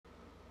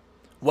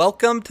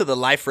Welcome to the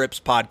Life Rips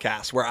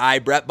podcast, where I,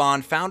 Brett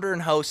Bond, founder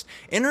and host,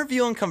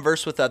 interview and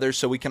converse with others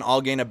so we can all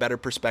gain a better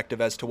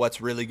perspective as to what's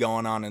really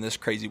going on in this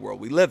crazy world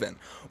we live in.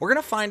 We're going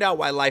to find out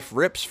why life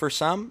rips for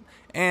some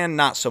and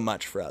not so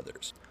much for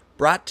others.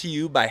 Brought to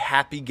you by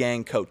Happy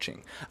Gang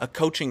Coaching, a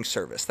coaching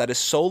service that is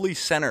solely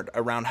centered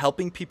around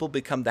helping people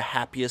become the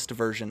happiest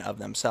version of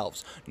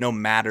themselves, no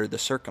matter the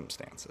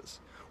circumstances.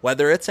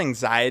 Whether it's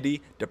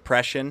anxiety,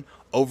 depression,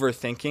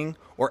 overthinking,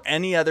 or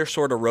any other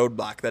sort of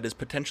roadblock that is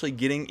potentially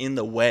getting in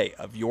the way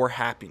of your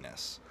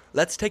happiness,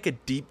 let's take a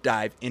deep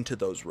dive into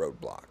those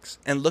roadblocks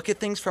and look at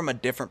things from a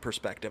different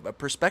perspective, a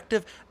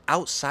perspective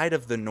outside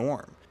of the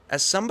norm.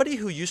 As somebody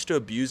who used to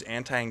abuse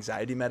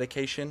anti-anxiety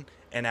medication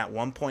and at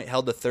one point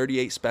held a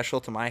 38 special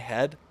to my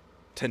head,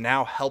 to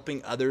now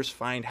helping others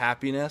find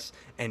happiness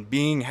and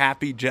being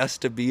happy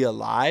just to be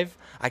alive,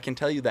 I can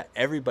tell you that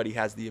everybody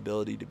has the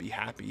ability to be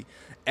happy.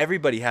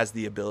 Everybody has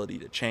the ability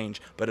to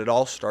change, but it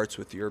all starts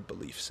with your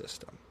belief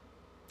system.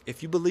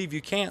 If you believe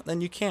you can't,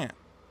 then you can't.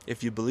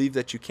 If you believe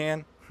that you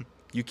can,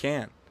 you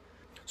can.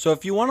 So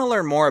if you want to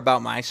learn more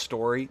about my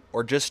story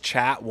or just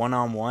chat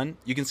one-on-one,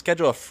 you can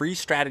schedule a free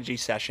strategy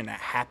session at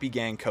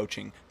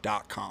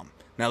happygangcoaching.com.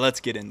 Now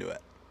let's get into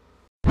it.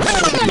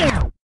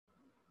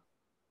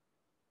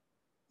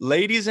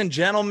 Ladies and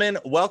gentlemen,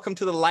 welcome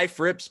to the Life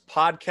Rips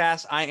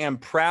podcast. I am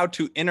proud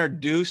to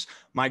introduce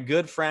my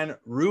good friend,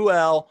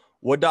 Ruel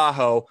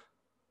Wadaho.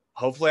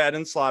 Hopefully I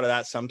didn't slaughter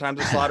that. Sometimes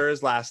I slaughter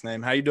his last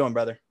name. How you doing,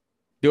 brother?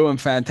 Doing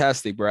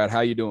fantastic, Brad. How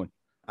you doing?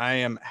 I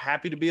am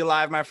happy to be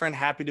alive, my friend.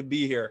 Happy to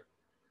be here.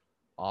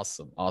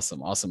 Awesome.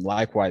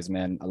 Likewise,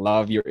 man. I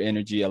love your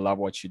energy. I love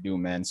what you do,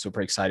 man.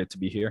 Super excited to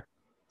be here.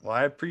 Well,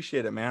 I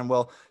appreciate it, man.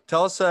 Well,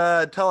 tell us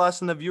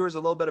and the viewers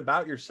a little bit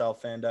about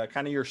yourself and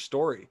kind of your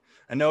story.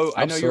 I know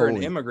you're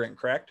an immigrant,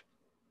 correct?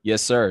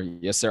 Yes, sir.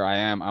 I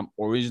am. I'm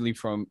originally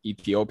from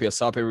Ethiopia.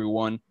 What's up,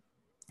 everyone?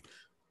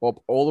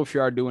 Hope all of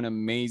you are doing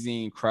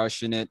amazing,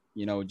 crushing it.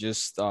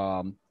 Just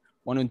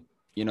wanted,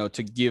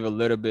 to give a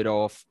little bit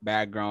of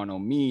background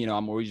on me.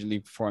 I'm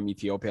originally from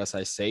Ethiopia, as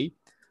I say.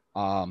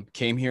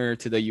 Came here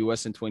to the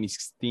U.S. in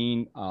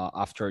 2016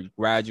 after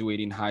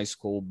graduating high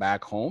school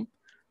back home.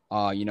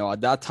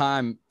 At that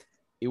time,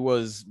 it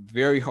was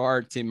very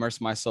hard to immerse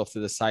myself to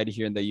the society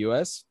here in the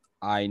U.S.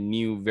 I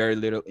knew very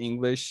little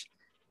English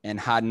and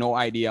had no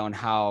idea on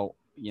how,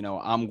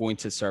 I'm going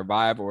to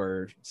survive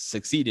or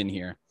succeed in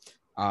here.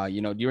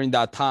 During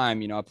that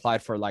time, I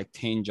applied for like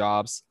 10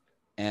 jobs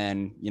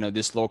and,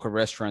 this local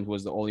restaurant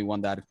was the only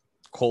one that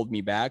called me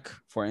back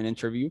for an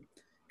interview.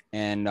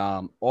 And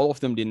all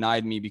of them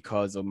denied me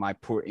because of my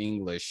poor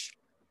English.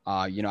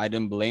 I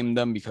didn't blame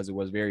them because it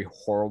was very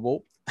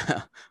horrible.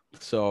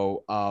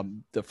 So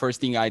the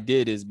first thing I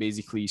did is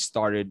basically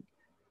started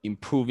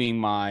improving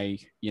my,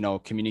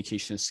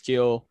 communication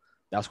skill.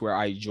 That's where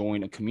I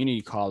joined a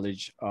community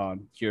college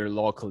here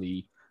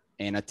locally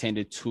and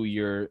attended 2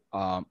 year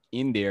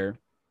in there,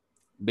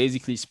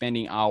 basically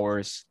spending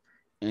hours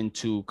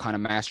into kind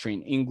of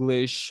mastering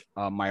English,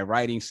 my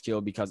writing skill,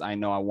 because I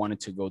know I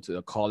wanted to go to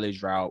the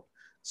college route.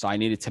 So I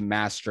needed to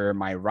master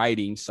my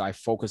writing. So I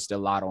focused a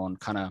lot on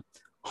kind of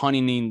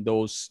honing in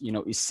those,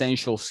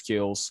 essential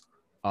skills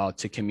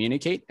to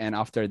communicate. And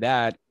after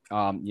that,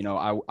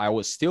 I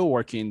was still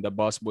working the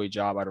busboy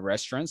job at a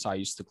restaurant. So I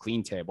used to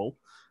clean table,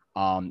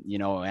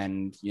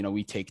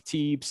 we take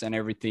tips and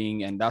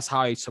everything. And that's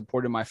how I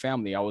supported my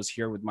family. I was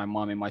here with my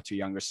mom and my two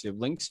younger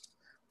siblings.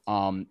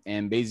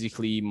 And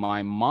basically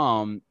my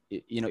mom,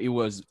 it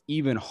was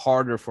even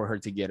harder for her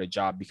to get a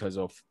job because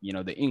of,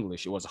 the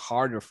English. It was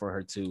harder for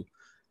her to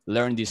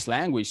learn this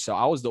language. So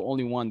I was the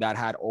only one that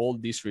had all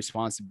these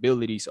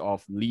responsibilities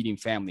of leading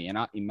family. And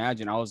I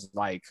imagine I was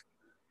like,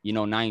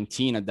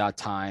 19 at that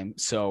time.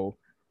 So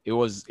it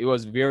was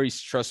very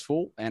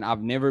stressful, and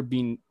I've never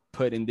been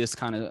put in this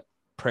kind of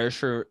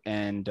pressure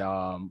and,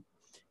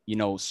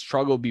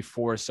 struggle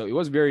before. So it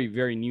was very,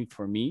 very new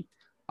for me.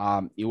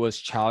 It was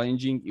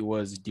challenging. It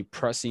was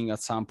depressing at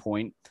some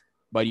point,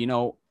 but,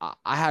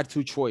 I had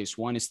two choices.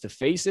 One is to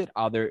face it.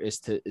 Other is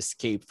to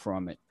escape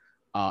from it.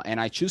 And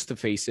I choose to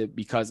face it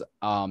because,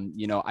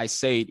 I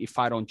say, if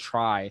I don't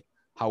try,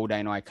 how would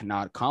I know I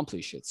cannot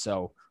accomplish it?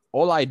 So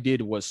all I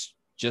did was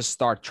just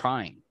start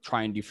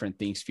trying different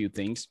things, few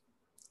things.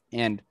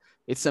 And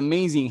it's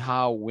amazing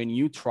how when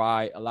you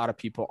try, a lot of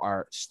people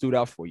are stood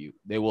up for you.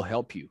 They will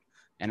help you.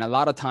 And a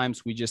lot of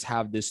times we just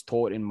have this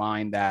thought in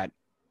mind that,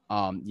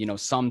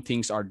 some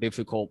things are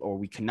difficult or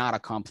we cannot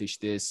accomplish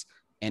this.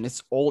 And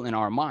it's all in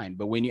our mind.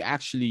 But when you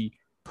actually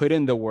put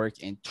in the work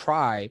and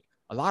try,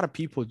 a lot of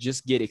people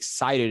just get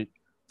excited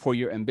for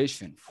your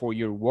ambition, for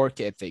your work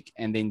ethic,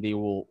 and then they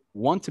will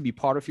want to be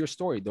part of your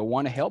story. They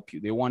want to help you.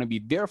 They want to be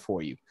there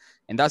for you.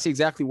 And that's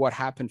exactly what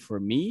happened for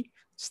me.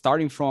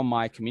 Starting from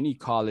my community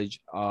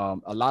college, a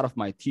lot of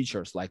my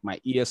teachers, like my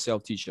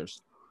ESL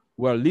teachers,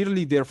 were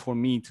literally there for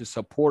me to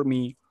support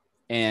me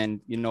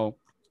and,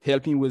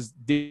 help me with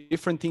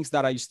different things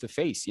that I used to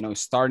face,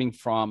 starting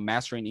from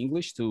mastering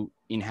English to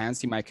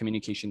enhancing my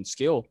communication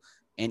skill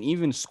and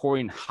even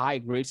scoring high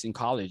grades in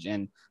college.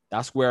 And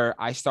that's where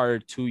I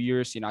started 2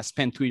 years. I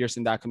spent 2 years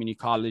in that community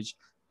college,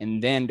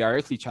 and then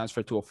directly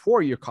transferred to a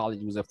 4-year college.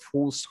 It was a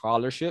full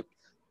scholarship,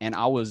 and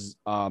I was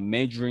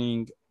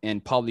majoring in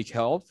public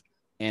health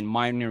and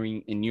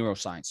minoring in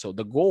neuroscience. So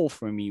the goal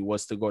for me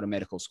was to go to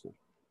medical school.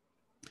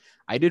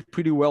 I did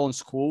pretty well in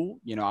school.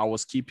 I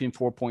was keeping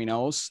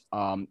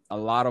 4.0s, a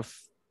lot of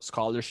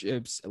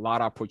scholarships, a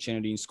lot of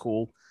opportunity in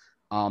school.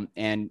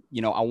 And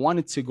I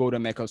wanted to go to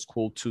medical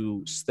school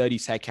to study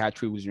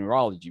psychiatry with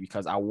neurology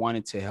because I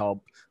wanted to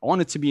help. I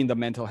wanted to be in the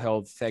mental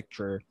health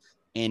sector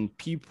and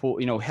people,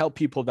 help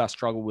people that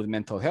struggle with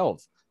mental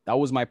health. That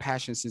was my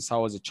passion since I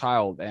was a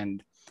child.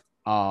 And,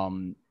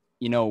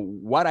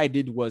 what I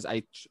did was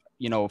a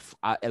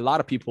lot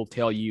of people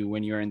tell you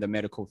when you're in the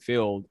medical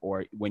field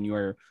or when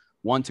you're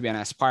want to be an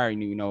aspiring,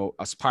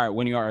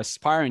 when you are an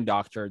aspiring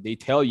doctor, they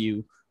tell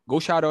you go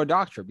shadow a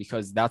doctor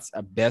because that's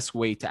a best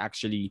way to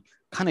actually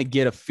kind of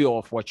get a feel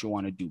of what you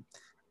want to do.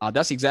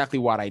 That's exactly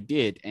what I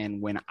did.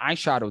 And when I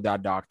shadowed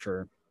that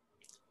doctor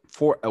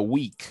for a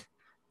week,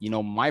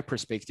 my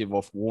perspective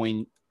of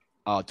going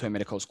to a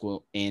medical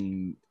school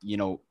and,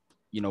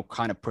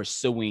 kind of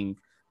pursuing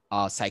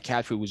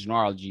psychiatry with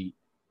neurology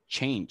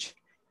changed.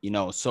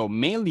 So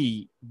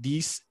mainly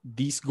these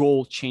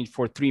goals changed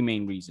for 3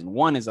 main reasons.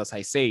 One is, as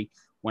I say,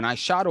 when I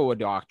shadow a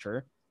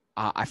doctor,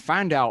 I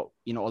found out,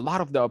 a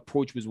lot of the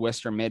approach with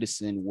Western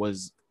medicine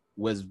was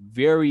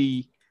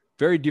very,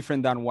 very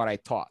different than what I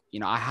thought.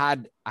 I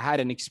had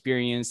an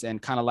experience and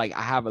kind of like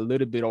I have a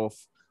little bit of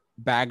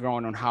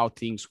background on how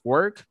things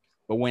work,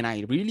 but when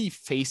I really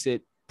face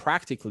it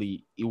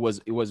practically, it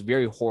was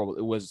very horrible.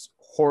 It was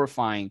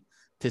horrifying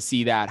to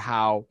see that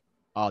how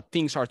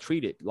things are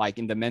treated, like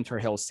in the mental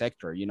health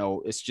sector.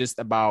 It's just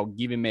about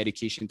giving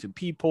medication to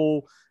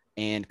people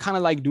and kind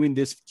of like doing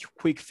this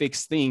quick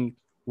fix thing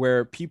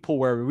where people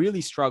were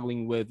really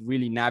struggling with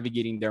really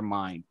navigating their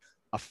mind,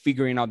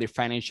 figuring out their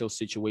financial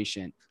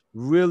situation,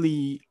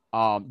 really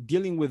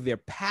dealing with their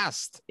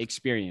past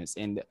experience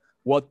and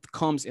what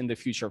comes in the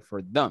future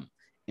for them.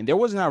 And there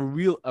wasn't a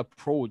real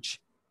approach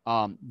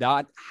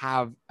that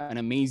have an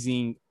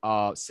amazing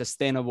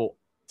sustainable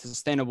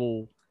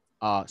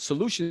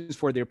solutions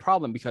for their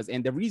problem.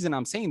 And the reason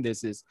I'm saying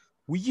this is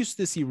we used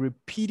to see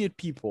repeated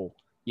people,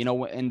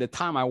 in the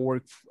time I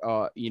worked,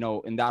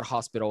 in that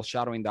hospital,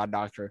 shadowing that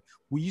doctor,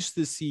 we used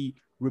to see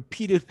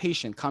repeated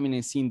patient coming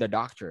and seeing the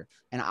doctor.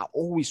 And I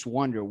always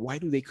wonder, why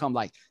do they come?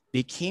 Like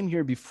they came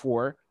here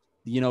before,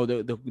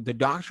 the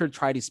doctor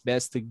tried his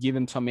best to give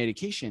him some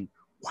medication.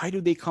 Why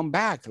do they come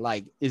back?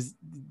 Like, is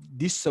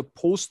this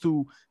supposed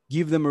to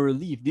give them a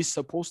relief? This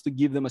supposed to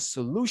give them a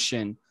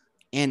solution?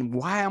 And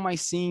why am I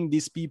seeing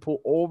these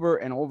people over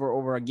and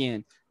over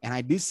again? And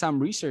I did some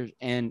research,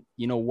 and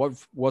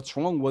what's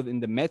wrong with in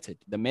the method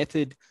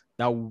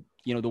that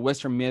the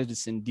Western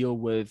medicine deal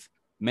with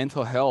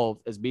mental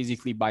health is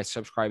basically by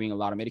subscribing a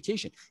lot of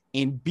medication.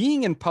 And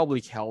being in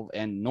public health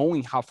and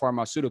knowing how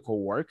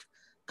pharmaceutical work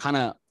kind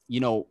of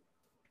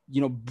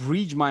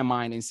breach my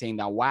mind and saying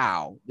that,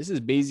 wow, this is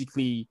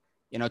basically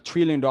 $1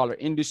 trillion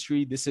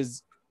industry. This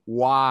is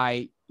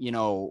why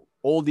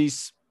all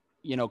these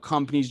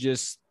companies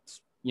just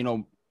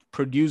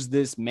produce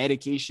this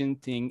medication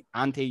thing,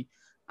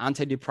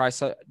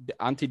 antidepressant,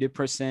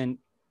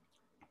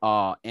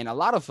 and a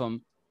lot of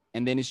them.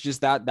 And then it's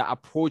just that the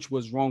approach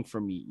was wrong for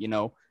me.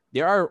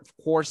 There are, of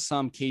course,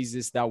 some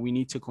cases that we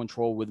need to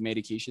control with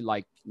medication,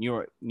 like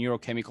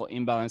neurochemical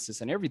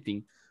imbalances and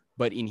everything.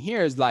 But in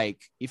here is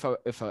like, if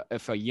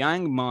a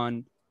young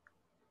man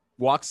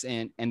walks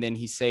in and then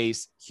he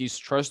says he's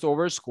stressed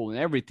over school and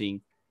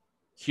everything,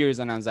 here's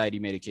an anxiety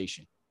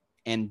medication.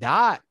 And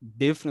that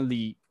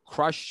definitely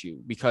crushed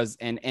you because,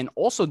 and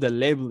also the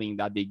labeling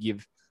that they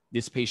give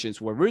these patients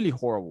were really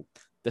horrible.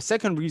 The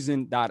second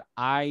reason that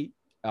I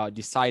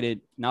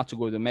decided not to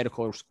go the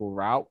medical school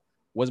route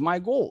was my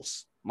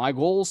goals. My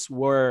goals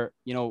were,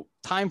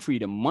 time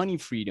freedom, money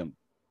freedom,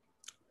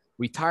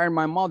 retire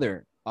my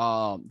mother.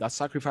 That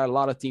sacrificed a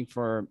lot of things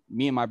for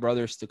me and my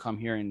brothers to come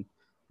here and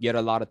get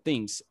a lot of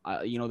things.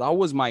 That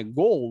was my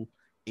goal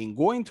in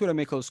going to the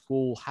medical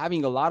school,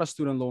 having a lot of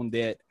student loan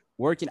debt,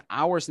 working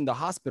hours in the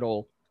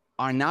hospital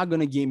are not going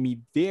to get me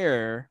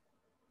there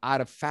at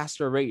a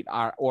faster rate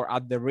or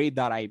at the rate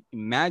that I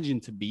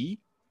imagined to be.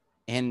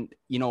 And,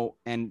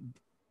 and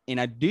in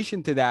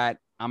addition to that,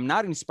 I'm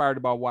not inspired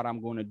about what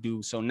I'm going to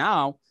do. So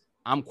now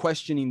I'm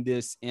questioning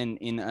this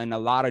in a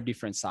lot of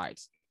different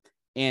sides.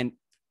 And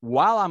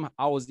while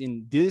I was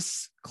in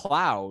this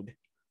cloud,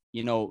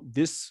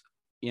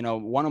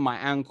 one of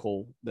my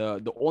uncle,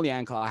 the only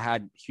uncle I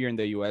had here in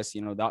the US,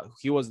 that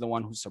he was the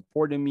one who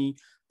supported me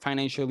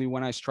financially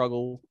when I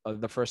struggled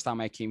the first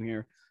time I came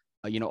here.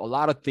 A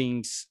lot of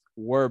things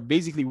were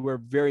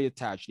very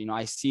attached.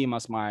 I see him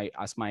as my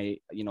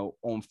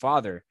own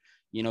father.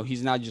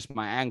 He's not just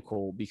my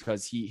uncle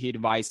because he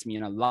advised me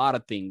in a lot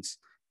of things,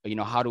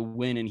 how to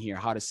win in here,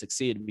 how to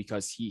succeed,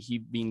 because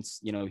he'd been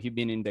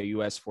in the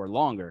US for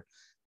longer.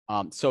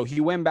 So he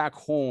went back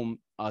home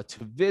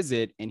to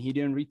visit and he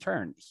didn't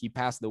return. He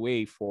passed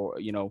away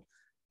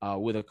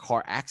with a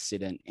car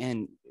accident.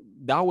 And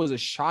that was a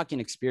shocking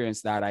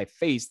experience that I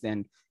faced.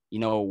 And,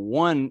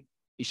 one,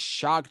 it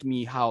shocked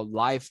me how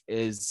life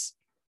is,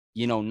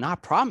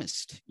 not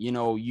promised.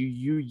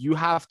 You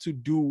have to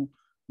do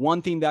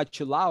one thing that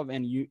you love,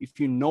 and if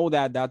you know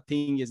that that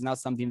thing is not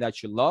something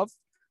that you love,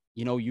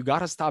 you got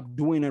to stop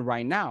doing it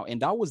right now.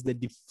 And that was the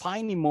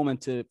defining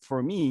moment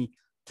for me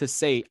to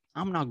say,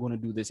 I'm not going to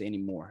do this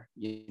anymore,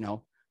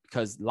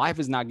 because life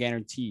is not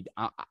guaranteed.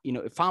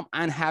 If I'm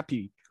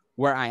unhappy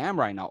where I am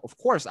right now, of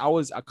course, I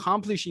was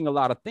accomplishing a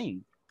lot of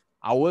things.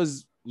 I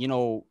was,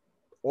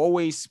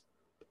 always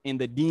in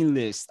the dean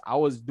list. I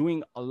was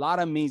doing a lot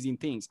of amazing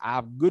things. I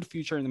have good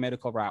future in the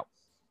medical route,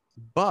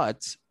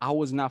 but I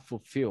was not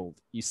fulfilled.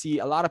 You see,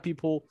 a lot of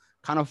people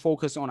kind of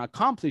focus on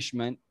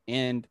accomplishment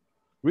and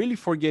really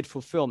forget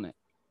fulfillment,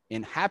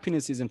 and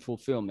happiness isn't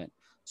fulfillment.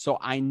 So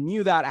I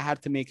knew that I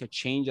had to make a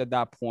change at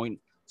that point.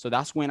 So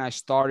that's when I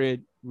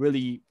started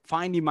really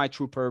finding my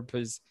true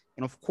purpose,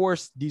 and of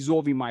course,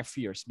 dissolving my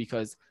fears,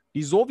 because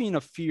dissolving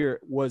a fear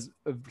was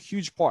a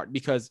huge part.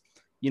 Because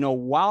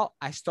while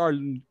I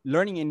started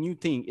learning a new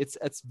thing,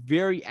 it's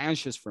very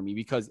anxious for me,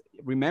 because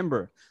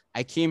remember,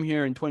 I came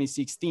here in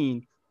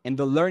 2016, and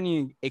the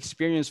learning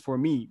experience for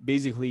me,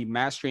 basically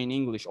mastering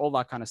English, all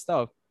that kind of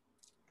stuff,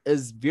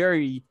 is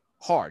very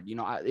hard.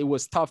 It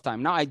was tough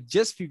time. Now I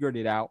just figured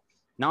it out.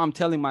 Now I'm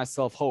telling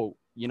myself, oh,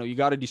 you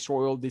got to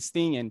destroy all this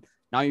thing, and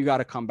now you got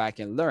to come back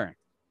and learn.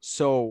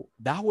 So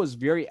that was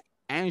very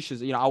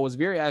anxious. I was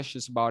very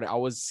anxious about it. I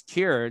was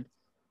scared.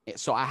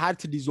 So I had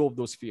to dissolve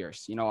those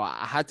fears.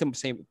 I had to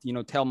say,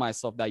 tell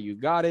myself that you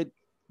got it,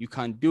 you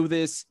can do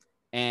this.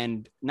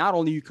 And not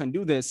only you can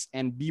do this,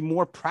 and be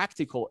more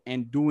practical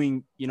and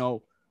doing,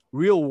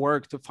 real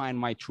work to find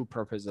my true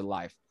purpose in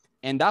life.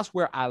 And that's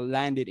where I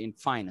landed in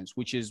finance,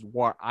 which is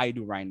what I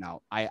do right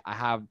now. I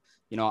have,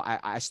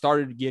 I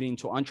started getting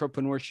into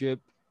entrepreneurship,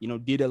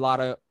 did a lot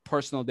of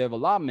personal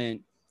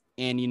development.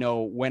 And,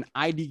 when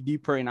I dig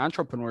deeper in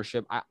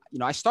entrepreneurship,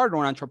 I started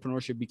on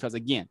entrepreneurship because,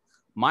 again,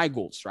 my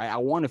goals, right? I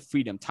wanted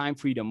freedom, time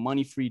freedom,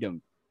 money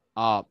freedom,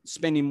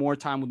 spending more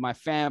time with my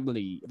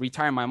family,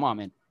 retire my mom.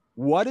 And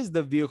what is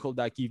the vehicle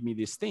that give me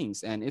these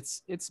things? And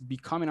it's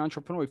becoming an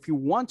entrepreneur. If you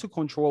want to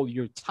control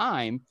your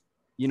time,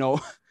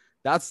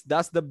 that's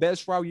the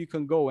best route you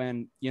can go.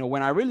 And,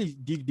 when I really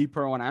dig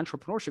deeper on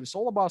entrepreneurship, it's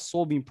all about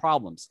solving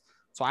problems.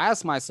 So I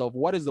asked myself,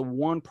 what is the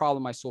one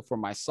problem I solve for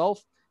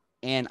myself?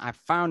 And I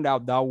found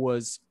out that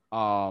was,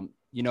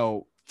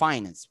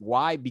 finance.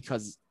 Why?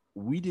 Because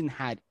we didn't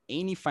have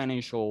any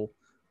financial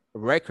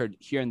record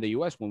here in the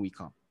US when we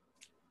come.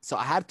 So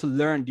I had to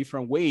learn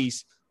different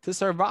ways to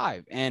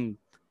survive. And,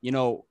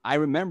 I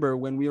remember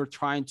when we were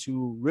trying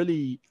to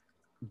really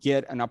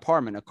get an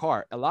apartment, a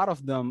car, a lot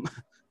of them,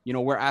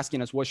 were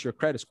asking us, what's your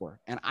credit score?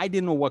 And I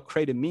didn't know what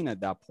credit mean at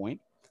that point.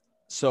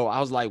 So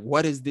I was like,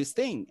 what is this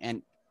thing?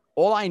 And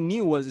all I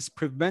knew was it's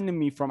preventing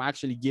me from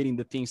actually getting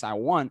the things I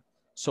want.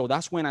 So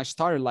that's when I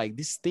started like,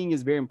 this thing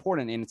is very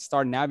important, and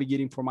started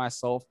navigating for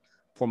myself,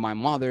 for my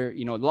mother.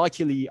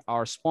 Luckily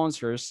our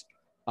sponsors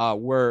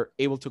were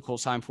able to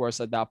co-sign for us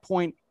at that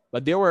point,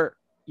 but they were,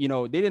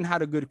 they didn't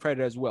have a good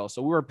credit as well.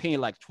 So we were paying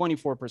like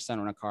 24%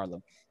 on a car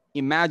loan.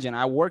 Imagine,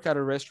 I work at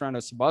a restaurant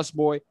as a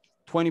busboy,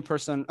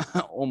 20%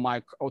 on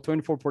my, or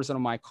 24%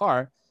 on my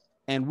car,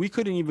 and we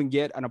couldn't even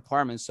get an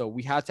apartment. So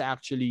we had to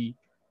actually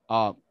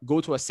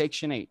go to a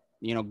Section 8,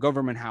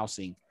 government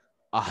housing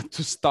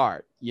to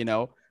start,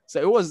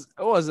 So it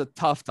was a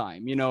tough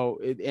time,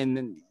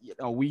 and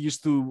we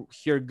used to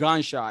hear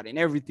gunshot and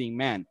everything,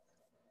 man.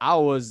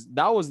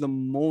 That was the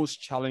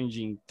most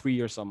challenging 3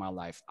 years of my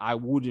life. I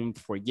wouldn't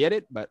forget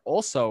it. But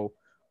also,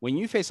 when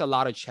you face a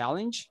lot of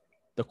challenge,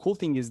 the cool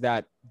thing is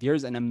that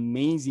there's an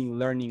amazing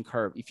learning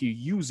curve. If you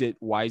use it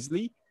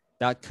wisely,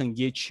 that can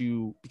get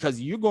you, because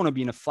you're going to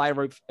be in a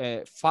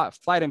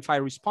flight and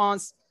fight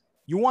response.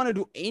 You want to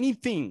do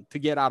anything to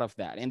get out of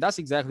that. And that's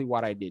exactly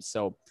what I did.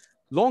 So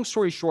long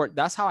story short,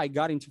 that's how I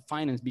got into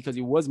finance, because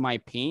it was my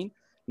pain.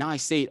 Now I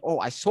say, oh,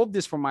 I solved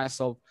this for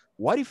myself.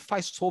 What if I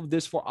solve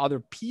this for other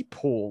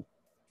people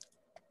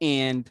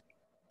and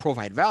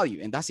provide value?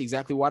 And that's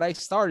exactly what I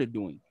started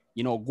doing,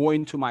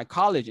 going to my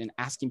college and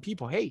asking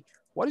people, hey,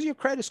 what is your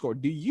credit score?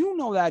 Do you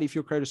know that if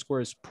your credit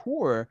score is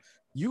poor,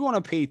 you're going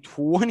to pay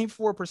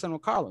 24% on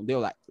car loan? They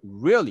were like,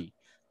 really?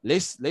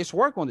 Let's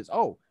work on this.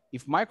 Oh,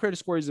 if my credit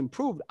score is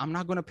improved, I'm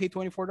not going to pay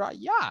 $24.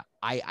 Yeah,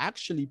 I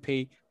actually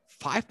pay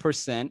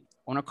 5%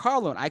 on a car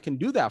loan. I can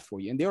do that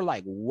for you. And they're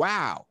like,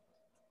 wow.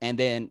 And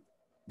then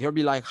they'll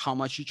be like, how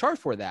much you charge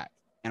for that?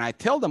 And I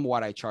tell them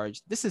what I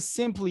charge. This is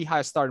simply how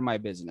I started my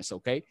business.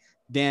 Okay.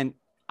 Then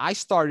I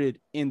started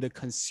in the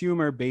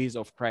consumer base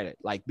of credit,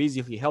 like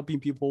basically helping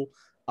people,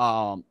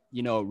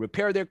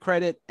 repair their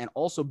credit and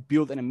also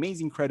build an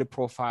amazing credit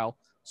profile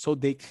so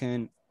they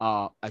can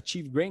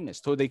achieve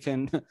greatness, so they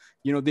can,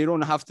 they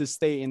don't have to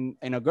stay in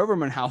a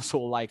government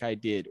household like I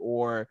did,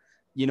 or,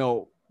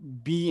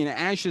 be in an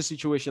anxious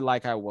situation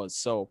like I was.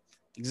 So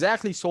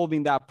exactly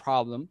solving that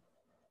problem.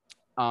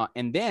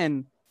 And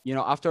then,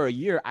 after a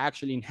year, I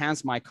actually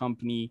enhanced my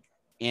company.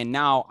 And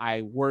now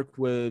I work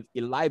with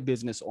elite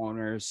business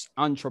owners,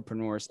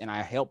 entrepreneurs, and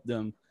I help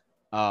them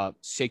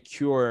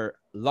secure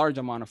large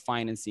amount of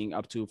financing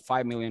up to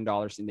 $5 million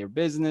in their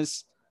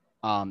business.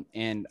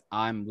 And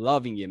I'm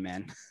loving it,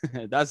 man.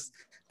 that's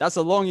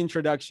a long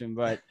introduction,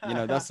 but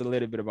that's a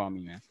little bit about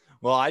me, man.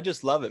 Well, I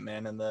just love it,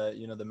 man. And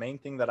the main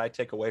thing that I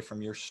take away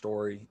from your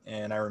story,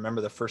 and I remember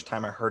the first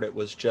time I heard it,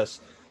 was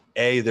just,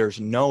 there's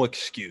no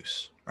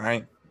excuse,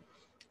 right?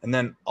 And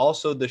then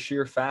also the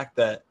sheer fact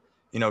that,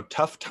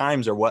 tough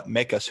times are what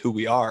make us who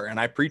we are. And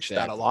I preach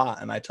that a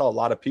lot. And I tell a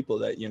lot of people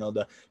that,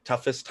 the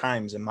toughest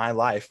times in my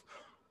life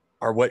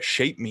are what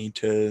shaped me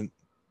to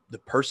the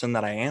person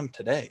that I am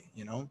today,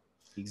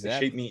 Exactly. It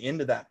shaped me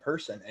into that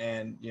person.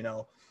 And,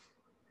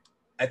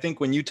 I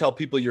think when you tell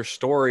people your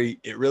story,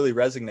 it really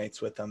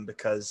resonates with them,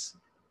 because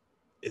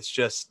it's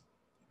just,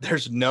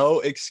 there's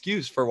no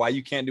excuse for why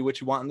you can't do what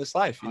you want in this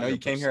life. You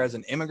came here as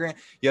an immigrant.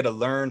 You had to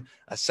learn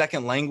a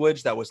second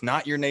language that was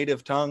not your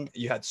native tongue.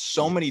 You had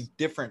so many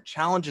different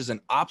challenges and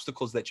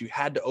obstacles that you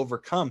had to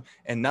overcome,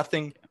 and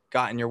nothing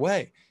got in your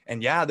way.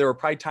 And yeah, there were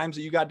probably times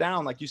that you got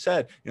down, like you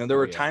said, there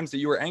were times that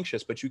you were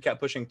anxious, but you kept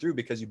pushing through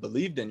because you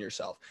believed in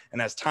yourself.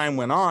 And as time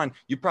went on,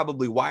 you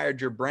probably wired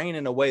your brain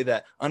in a way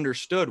that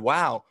understood,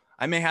 wow,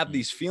 I may have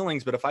these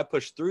feelings, but if I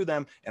push through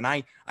them, and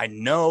I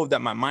know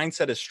that my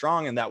mindset is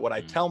strong, and that what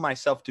I tell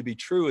myself to be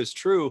true is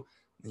true,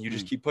 and you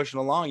just keep pushing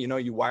along,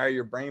 you wire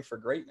your brain for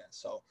greatness.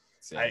 So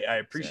I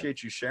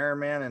appreciate you sharing,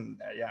 man.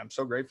 And I'm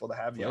so grateful to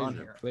have you on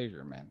here.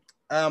 Pleasure, man.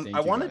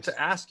 I wanted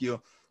to ask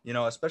you,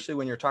 especially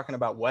when you're talking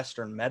about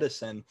Western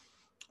medicine,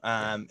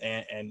 and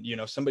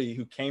somebody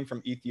who came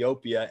from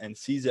Ethiopia and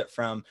sees it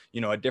from,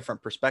 a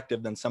different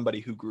perspective than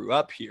somebody who grew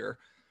up here.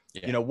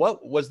 Yeah.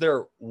 What was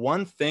there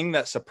one thing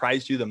that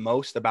surprised you the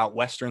most about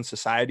Western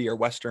society or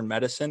Western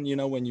medicine,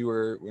 when you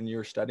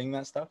were studying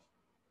that stuff?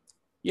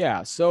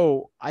 Yeah.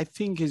 So I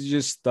think it's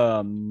just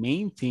the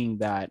main thing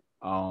that,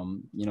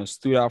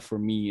 stood out for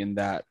me in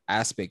that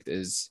aspect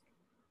is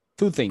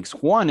two things.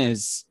 One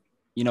is,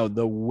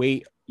 the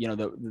way,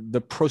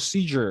 the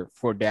procedure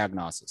for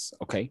diagnosis.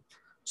 Okay.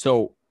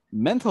 So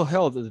mental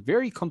health is a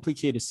very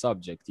complicated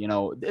subject.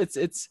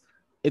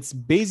 It's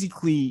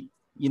basically,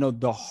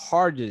 the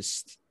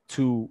hardest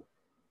to,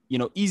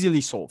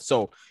 easily solve.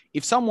 So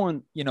if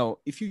someone,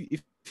 if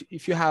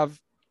you have,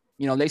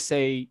 let's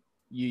say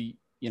you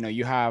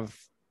have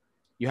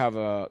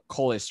a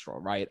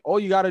cholesterol, right? All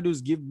you got to do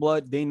is give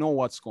blood. They know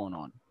what's going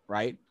on,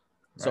 right?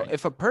 So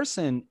if a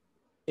person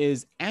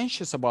is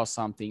anxious about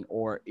something,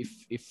 or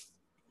if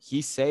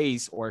he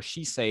says or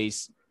she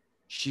says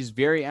she's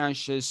very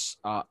anxious,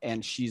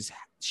 and she's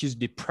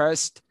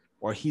depressed,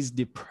 or he's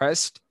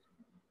depressed,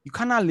 you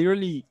cannot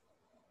literally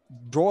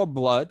draw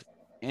blood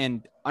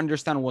and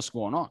understand what's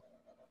going on.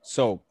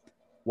 So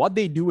what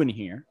they do in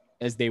here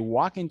is they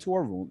walk into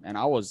a room, and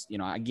I was,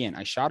 again,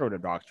 I shadowed a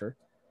doctor.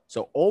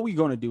 So all we're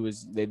going to do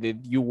is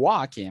you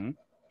walk in,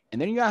 and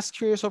then you ask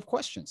yourself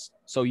questions.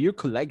 So you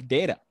collect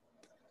data,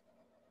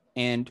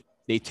 and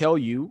they tell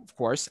you, of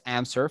course,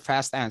 answer,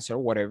 fast answer,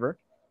 whatever.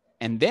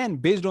 And then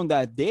based on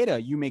that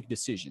data, you make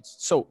decisions.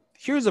 So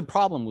here's a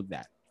problem with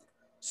that.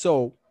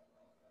 So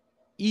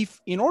if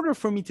in order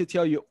for me to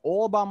tell you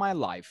all about my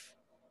life,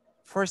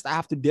 first, I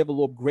have to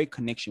develop great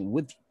connection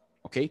with you,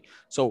 okay?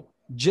 So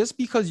just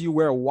because you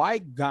wear a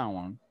white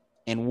gown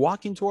and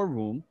walk into a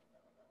room,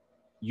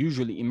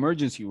 usually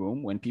emergency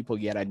room, when people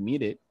get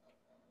admitted,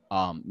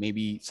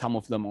 maybe some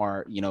of them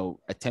are,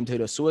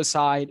 attempted a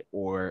suicide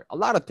or a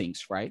lot of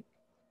things, right?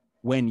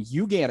 When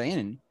you get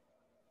in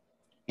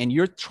and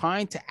you're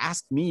trying to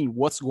ask me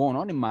what's going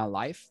on in my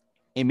life,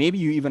 and maybe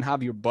you even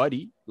have your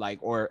buddy,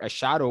 or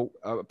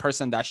a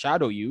person that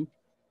shadow you,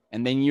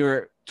 and then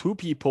you're two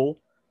people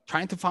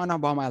trying to find out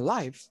about my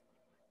life,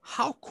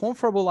 how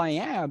comfortable I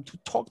am to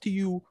talk to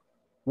you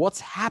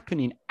what's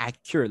happening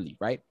accurately,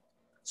 right?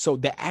 So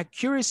the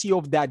accuracy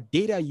of that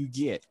data you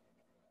get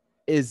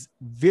is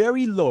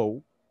very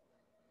low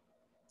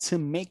to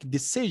make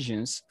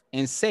decisions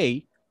and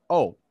say,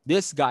 oh,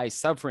 this guy is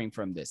suffering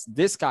from this.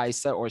 This guy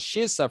or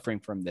she's suffering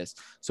from this.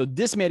 So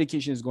this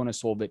medication is going to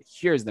solve it.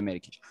 Here's the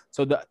medication.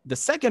 So the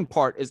second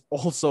part is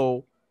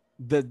also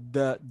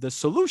the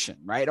solution,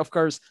 right? Of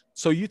course.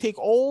 So you take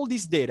all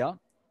this data,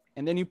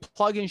 and then you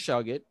plug and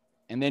chug it,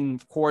 and then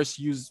of course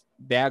use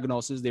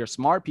diagnosis. They're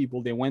smart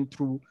people. They went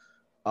through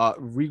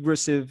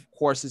regressive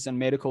courses in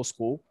medical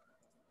school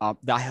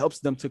that helps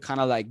them to kind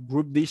of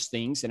group these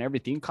things and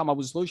everything, come up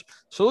with a solution.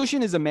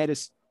 Solution is a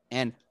medicine,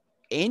 and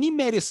any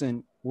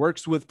medicine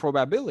works with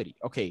probability.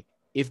 Okay,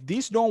 if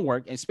these don't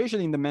work,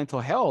 especially in the mental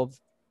health,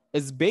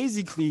 it's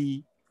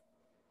basically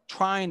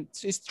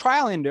it's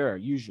trial and error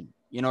usually.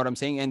 You know what I'm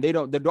saying? And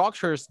the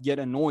doctors get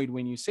annoyed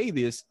when you say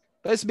this.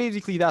 That's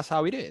basically, that's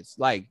how it is.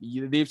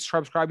 They've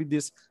prescribed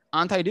this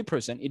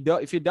antidepressant.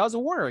 If it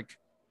doesn't work,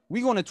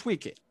 we're going to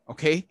tweak it.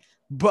 Okay.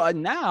 But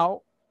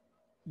now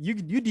you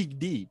dig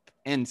deep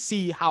and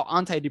see how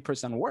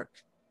antidepressant work,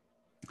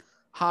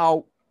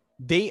 how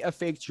they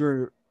affect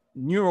your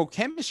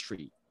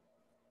neurochemistry.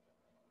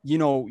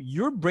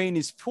 Your brain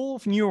is full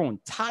of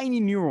tiny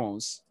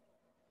neurons,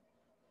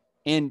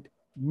 and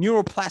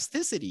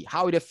neuroplasticity,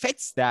 how it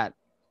affects that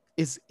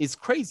is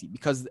crazy,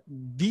 because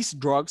these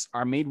drugs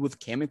are made with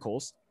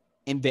chemicals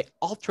and they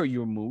alter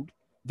your mood,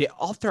 they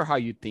alter how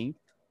you think,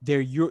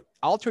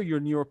 alter your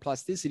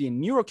neuroplasticity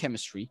and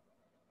neurochemistry.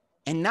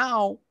 And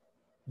now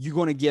you're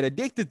going to get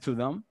addicted to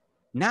them.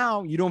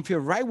 Now you don't feel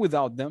right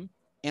without them.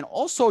 And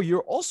also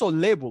you're also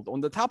labeled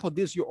on the top of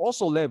this. You're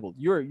also labeled.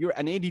 You're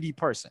an ADD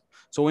person.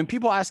 So when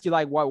people ask you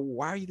like, why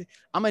are you?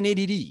 I'm an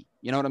ADD.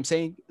 You know what I'm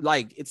saying?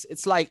 Like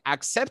it's like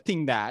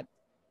accepting that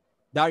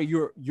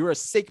you're a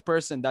sick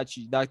person that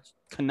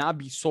cannot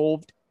be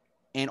solved,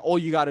 and all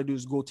you got to do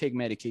is go take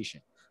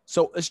medication.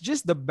 So it's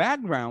just the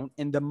background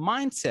and the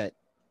mindset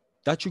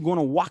that you're going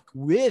to walk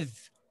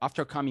with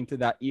after coming to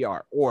that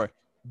ER or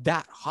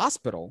that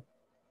hospital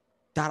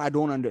that I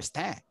don't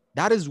understand.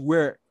 That is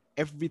where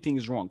everything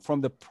is wrong.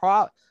 From the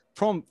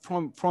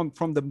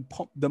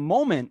the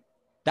moment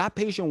that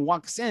patient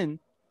walks in,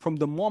 from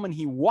the moment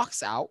he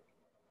walks out,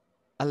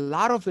 a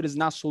lot of it is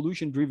not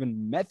solution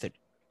driven method,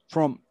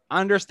 from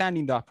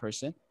understanding that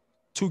person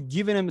to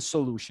giving him a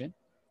solution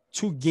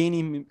to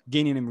gaining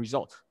him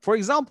results. For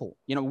example,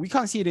 we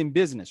can't see it in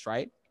business,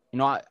 right?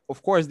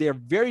 Of course, they are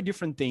very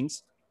different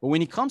things, but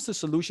when it comes to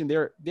solution,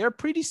 they're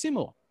pretty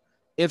similar.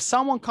 If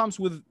someone comes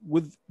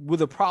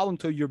with a problem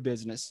to your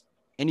business,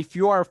 and if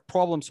you are a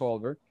problem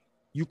solver,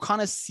 you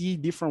kind of see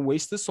different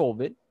ways to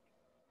solve it.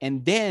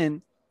 And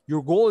then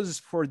your goal is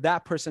for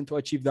that person to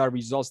achieve the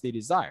results they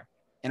desire.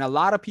 And a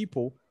lot of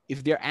people,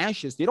 if they're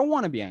anxious, they don't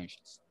want to be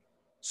anxious.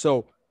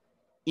 So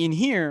in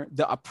here,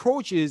 the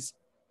approach is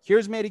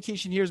here's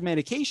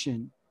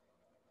medication.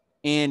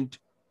 And,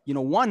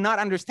 one, not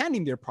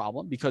understanding their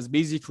problem, because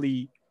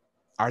basically,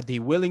 are they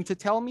willing to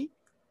tell me?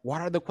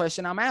 What are the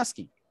questions I'm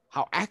asking?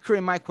 How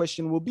accurate my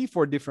question will be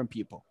for different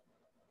people.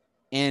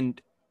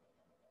 And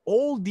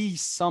all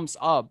these sums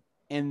up,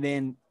 and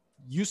then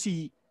you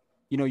see,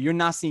 you're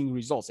not seeing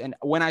results. And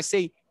when I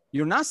say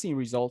you're not seeing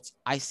results,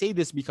 I say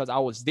this because I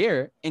was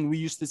there and we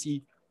used to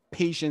see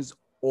patients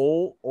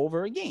all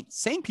over again,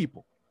 same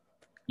people,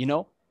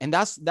 and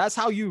that's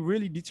how you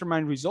really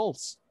determine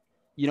results.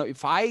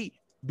 If I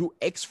do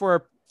X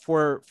for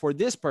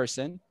this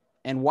person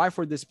and Y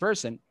for this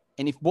person,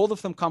 and if both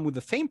of them come with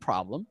the same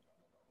problem,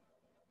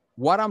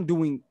 what I'm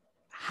doing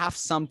have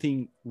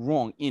something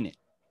wrong in it,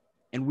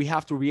 and we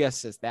have to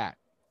reassess that.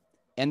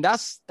 And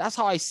that's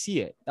how I see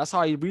it. That's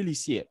how I really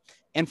see it.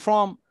 And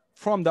from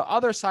the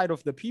other side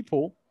of the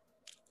people,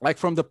 like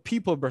from the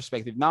people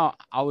perspective, now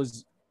I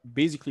was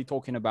basically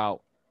talking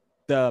about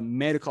the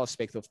medical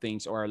aspect of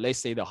things, or let's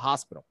say the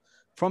hospital.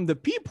 From the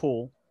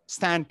people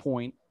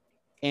standpoint,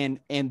 and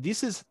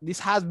this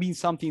has been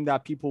something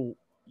that people,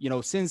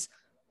 since,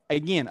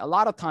 again, a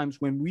lot of times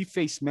when we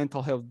face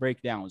mental health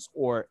breakdowns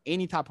or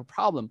any type of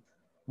problem,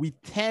 we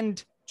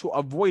tend to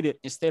avoid it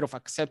instead of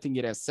accepting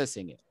it and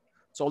assessing it.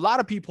 So a lot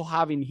of people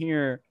have in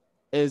here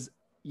is,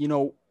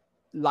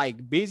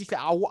 like basically,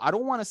 I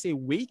don't want to say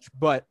weak,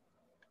 but,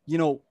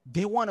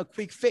 they want a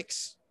quick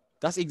fix.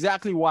 That's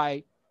exactly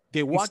why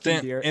they walk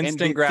in there.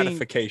 Instant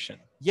gratification.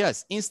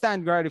 Yes,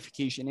 instant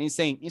gratification. And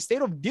saying,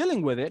 instead of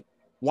dealing with it,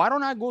 why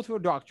don't I go to a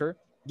doctor,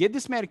 get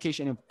this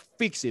medication and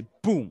fix it?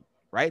 Boom,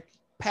 right?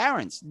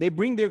 Parents, they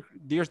bring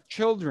their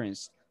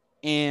children's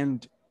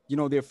and,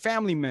 their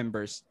family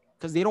members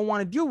because they don't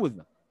want to deal with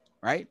them,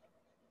 right?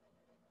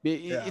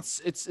 Yeah.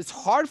 It's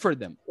hard for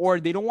them, or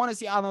they don't want to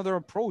see another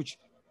approach.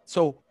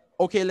 So,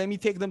 okay, let me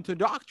take them to a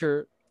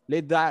doctor,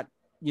 let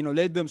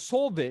them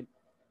solve it,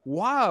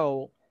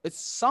 while it's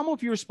some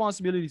of your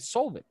responsibility to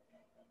solve it.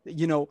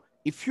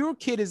 If your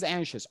kid is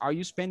anxious, are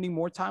you spending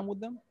more time with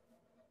them?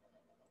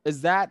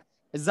 Is that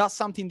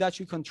something that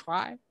you can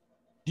try?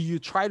 Do you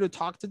try to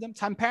talk to them?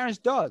 Some parents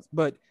does,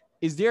 but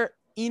is there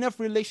enough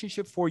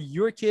relationship for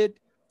your kid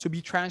to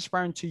be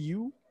transparent to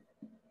you?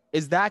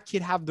 Is that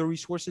kid have the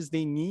resources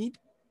they need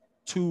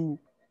to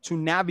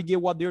navigate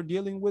what they're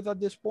dealing with at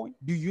this point?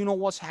 Do you know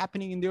what's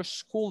happening in their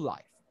school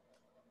life?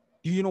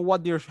 Do you know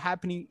what they're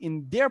happening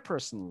in their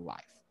personal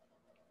life?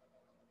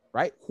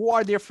 Right? Who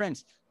are their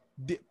friends?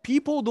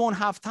 People don't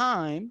have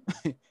time,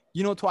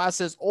 to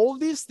assess all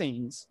these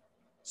things.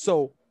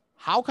 So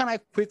how can I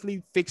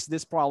quickly fix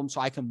this problem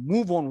so I can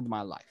move on with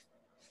my life?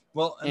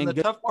 Well, and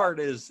the tough part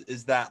is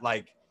that,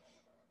 like,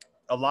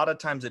 a lot of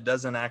times it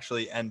doesn't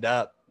actually end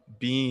up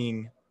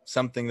being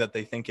something that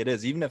they think it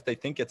is, even if they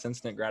think it's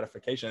instant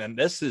gratification. And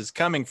this is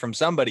coming from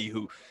somebody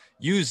who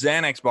used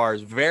Xanax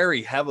bars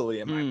very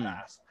heavily in my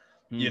past.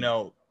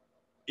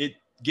 It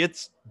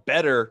gets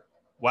better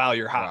while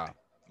you're high. Wow.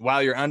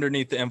 While you're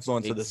underneath the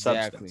influence of the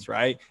substance,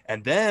 right?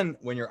 And then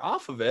when you're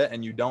off of it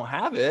and you don't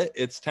have it,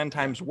 it's 10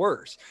 times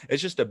worse.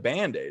 It's just a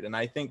Band-Aid. And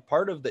I think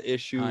part of the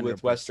issue 100%.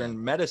 With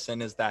Western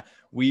medicine is that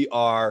we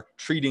are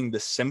treating the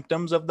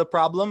symptoms of the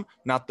problem,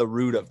 not the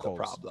root of the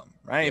problem,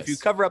 right? Yes. If you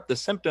cover up the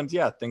symptoms,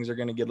 things are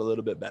going to get a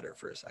little bit better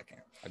for a second.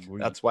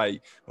 Agreed. That's why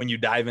when you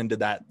dive into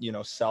that,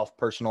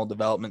 personal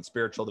development,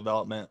 spiritual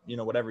development,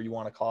 whatever you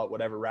want to call it,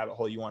 whatever rabbit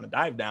hole you want to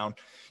dive down,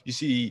 you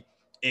see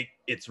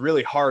it's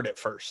really hard at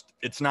first.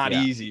 It's not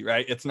easy,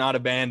 right? It's not a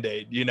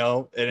Band-Aid,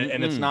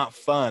 and it's not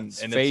fun,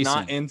 and it's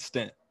not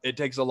instant. It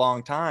takes a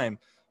long time,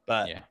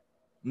 but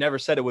Never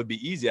said it would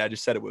be easy. I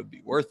just said it would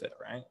be worth it,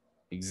 right?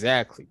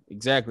 Exactly.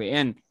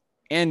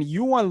 And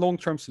you want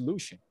long-term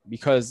solution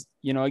because,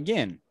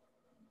 again,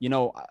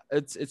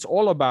 it's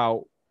all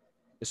about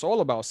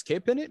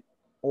skipping it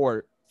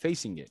or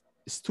facing it.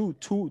 It's two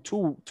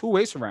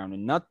ways around,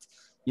 and not,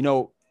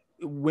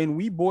 when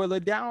we boil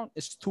it down,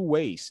 it's two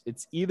ways.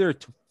 It's either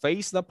to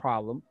face the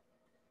problem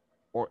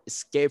or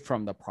escape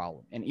from the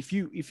problem. And if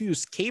you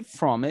escape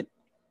from it,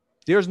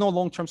 there's no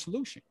long-term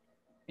solution.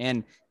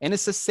 And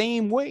it's the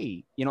same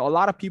way, a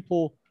lot of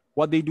people,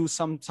 what they do,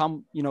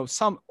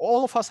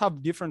 all of us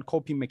have different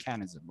coping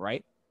mechanism,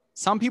 right?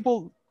 Some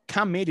people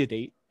can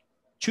meditate,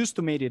 choose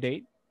to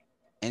meditate,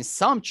 and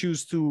some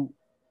choose to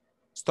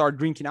start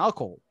drinking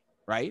alcohol,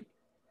 right?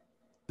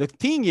 The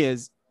thing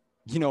is,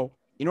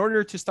 in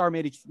order to start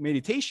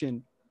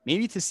meditation,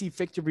 maybe to see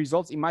effective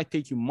results, it might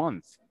take you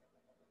months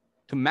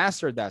to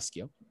master that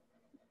skill.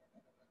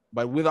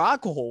 But with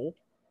alcohol,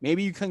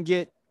 maybe you can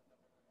get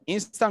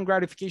instant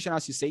gratification,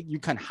 as you say. You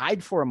can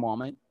hide for a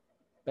moment,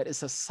 but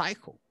it's a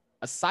cycle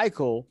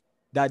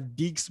that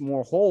digs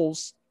more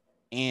holes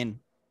and,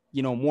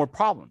 more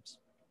problems.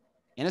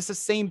 And it's the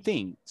same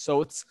thing.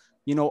 So it's,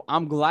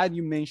 I'm glad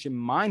you mentioned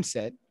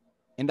mindset,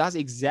 and that's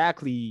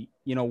exactly,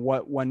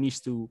 what needs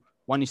to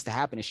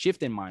happen. A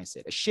shift in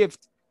mindset, a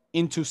shift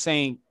into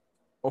saying,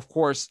 of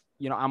course,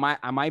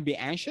 I might be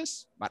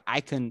anxious, but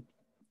I can,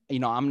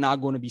 I'm not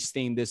going to be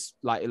staying this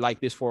like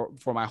this for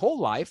my whole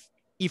life.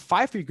 If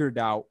I figured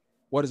out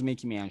what is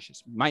making me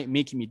anxious,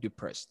 making me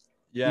depressed,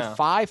 if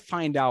I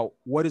find out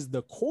what is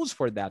the cause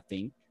for that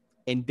thing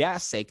and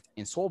dissect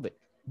and solve it.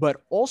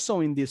 But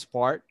also in this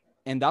part,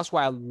 and that's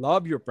why I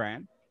love your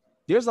brand,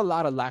 there's a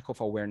lot of lack of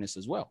awareness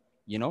as well,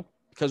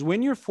 because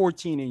when you're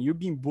 14 and you're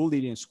being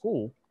bullied in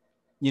school,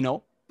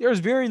 there's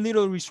very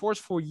little resource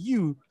for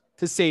you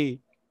to say,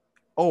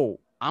 oh,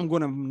 I'm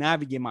going to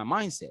navigate my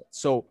mindset.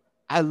 So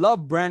I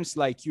love brands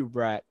like you,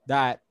 Brad,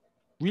 that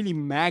really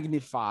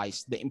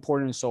magnifies the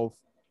importance of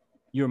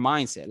your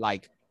mindset,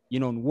 like,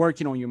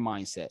 working on your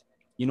mindset,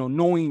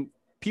 knowing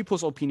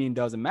people's opinion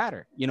doesn't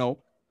matter.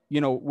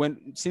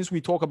 Since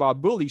we talk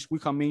about bullies, we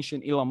can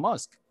mention Elon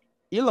Musk.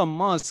 Elon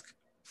Musk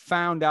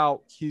found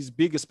out his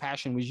biggest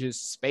passion, which is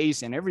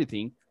space and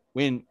everything,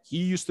 when he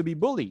used to be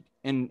bullied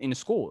in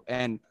school.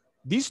 And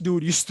this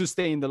dude used to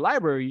stay in the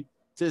library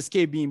to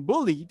escape being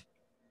bullied.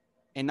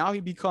 And now he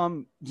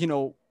become,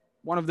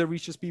 one of the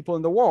richest people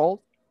in the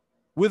world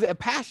with a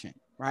passion,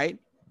 right?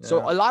 Yeah.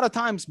 So a lot of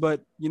times,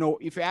 but,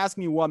 if you ask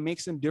me what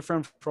makes him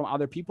different from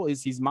other people,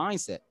 is his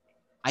mindset.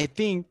 I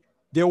think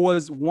there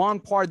was one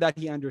part that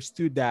he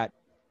understood, that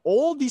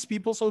all these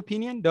people's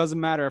opinion doesn't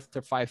matter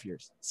after 5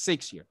 years,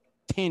 6 years,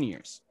 10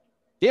 years.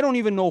 They don't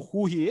even know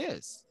who he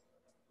is,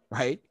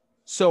 right?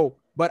 So,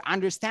 but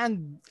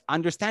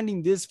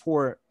understanding this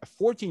for a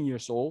 14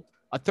 years old,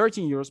 a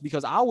 13 years,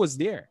 because I was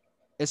there,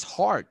 it's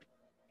hard.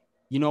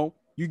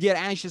 You get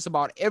anxious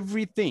about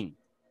everything,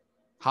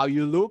 how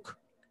you look,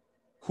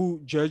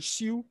 who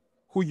judges you,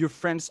 who your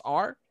friends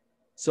are.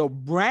 So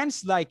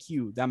brands like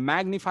you that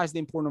magnifies the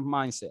importance of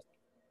mindset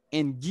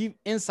and give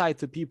insight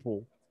to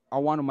people are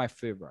one of my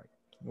favorite.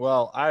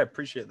 Well, I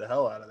appreciate the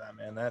hell out of that,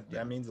 man.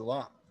 That means a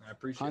lot. I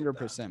appreciate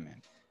 100%, that.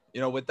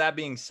 man. With that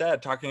being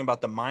said, talking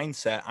about the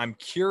mindset, I'm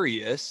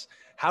curious,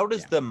 how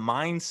does the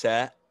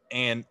mindset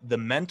and the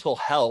mental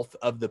health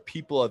of the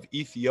people of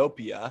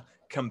Ethiopia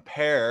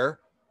compare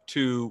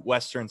to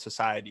Western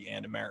society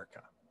and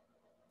America?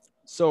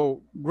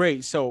 So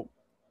great. So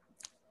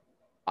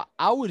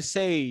I would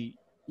say,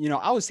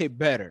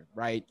 better,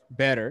 right?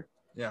 Better.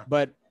 Yeah.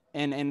 But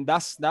and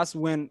that's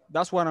one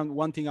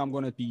thing I'm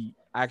going to be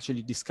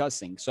actually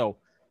discussing. So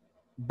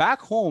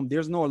back home,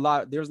 there's not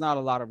a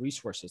lot of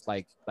resources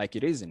like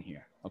it is in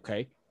here.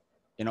 Okay.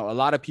 A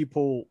lot of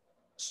people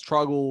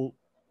struggle,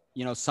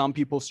 some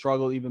people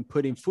struggle even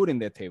putting food in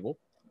their table,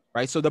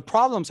 right? So the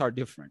problems are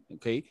different.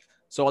 Okay.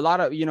 So a lot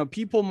of,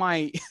 people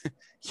might,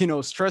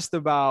 stressed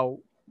about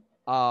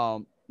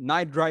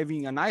not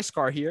driving a nice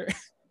car here.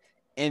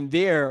 And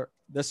there,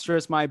 the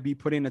stress might be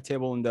putting a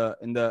table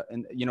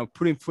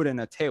putting food in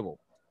a table.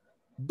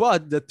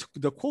 But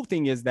the cool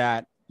thing is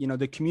that,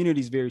 the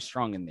community is very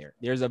strong in there.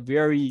 There's a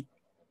very,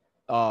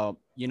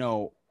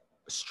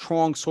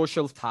 strong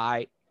social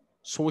tie,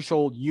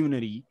 social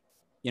unity.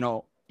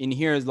 In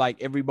here is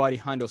like everybody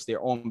handles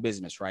their own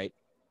business, right?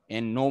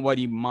 And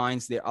nobody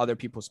minds their other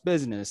people's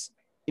business.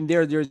 In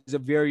there's a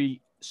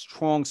very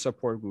strong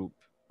support group.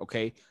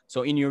 Okay.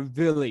 So in your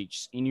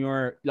village,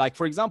 like,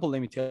 for example,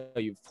 let me tell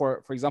you,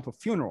 for example,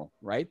 funeral,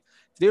 right?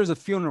 If there's a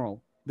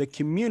funeral, the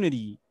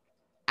community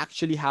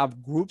actually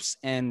have groups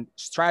and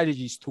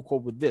strategies to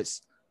cope with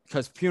this,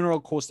 because funeral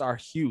costs are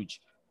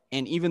huge.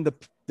 And even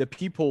the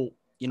people,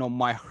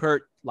 might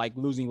hurt, like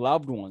losing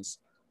loved ones,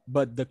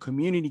 but the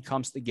community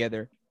comes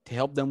together to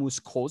help them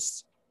with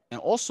costs and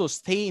also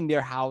stay in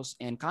their house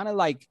and kind of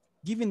like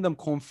giving them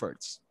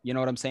comforts. You know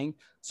what I'm saying?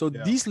 So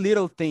these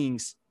little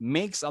things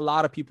makes a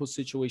lot of people's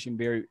situation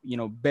very,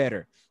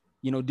 better,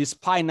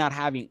 despite not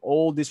having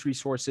all these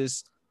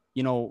resources,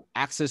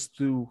 access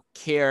to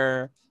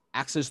care,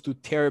 access to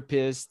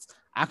therapists,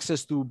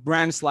 access to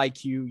brands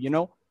like you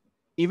know,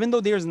 even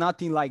though there's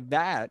nothing like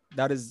that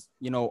is,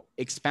 you know,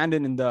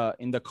 expanded in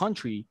the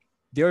country,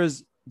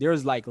 there's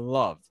like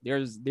love,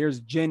 there's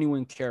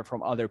genuine care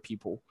from other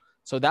people.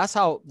 So that's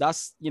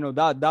you know,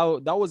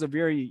 that was a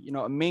very, you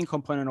know, a main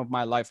component of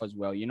my life as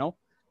well, you know,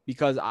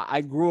 because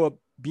I grew up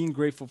being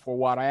grateful for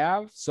what I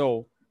have.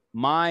 So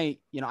my,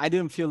 you know, I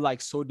didn't feel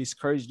like so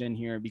discouraged in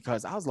here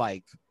because I was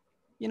like,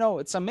 you know,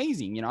 it's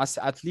amazing. You know,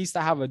 at least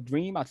I have a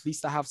dream. At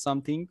least I have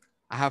something.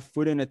 I have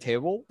food on the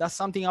table. That's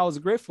something I was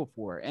grateful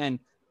for. And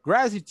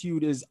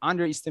gratitude is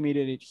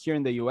underestimated here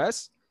in the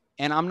US.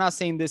 And I'm not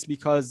saying this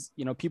because,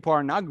 you know, people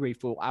are not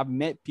grateful. I've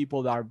met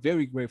people that are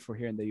very grateful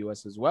here in the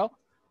US as well.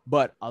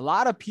 But a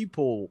lot of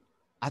people,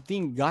 I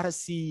think, got to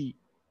see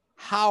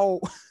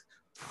how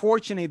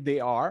fortunate they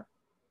are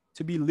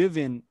to be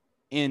living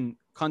in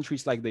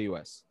countries like the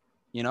US,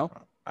 you know,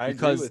 I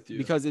agree with you.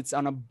 because it's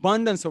an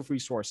abundance of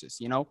resources,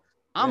 you know.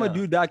 I'm a Yeah.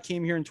 dude that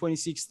came here in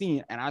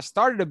 2016 and I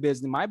started a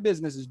business. My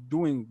business is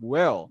doing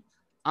well.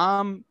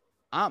 I'm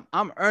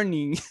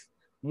earning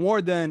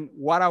more than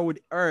what I would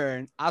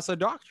earn as a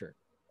doctor.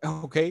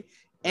 Okay.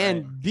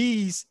 And Right.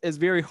 these is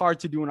very hard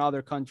to do in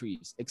other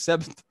countries,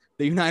 except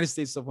the United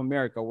States of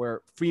America,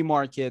 where free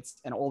markets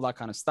and all that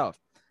kind of stuff.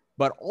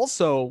 But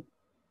also,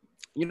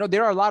 you know,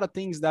 there are a lot of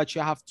things that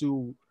you have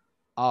to,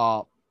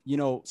 uh, you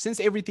know, since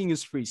everything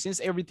is free, since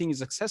everything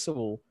is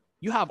accessible,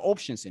 you have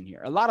options in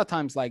here. A lot of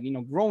times, like, you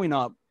know, growing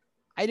up,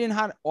 I didn't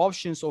have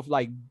options of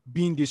like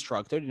being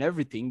distracted and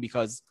everything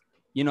because,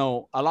 you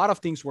know, a lot of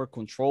things were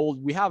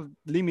controlled. We have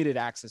limited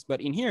access, but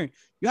in here,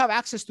 you have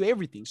access to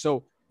everything.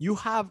 So you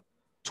have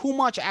too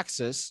much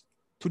access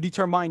to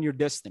determine your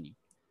destiny.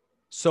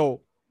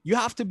 So you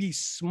have to be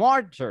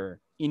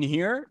smarter in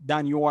here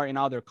than you are in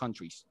other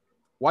countries.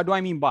 What do I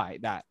mean by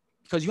that?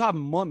 Because you have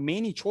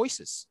many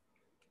choices.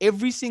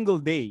 Every single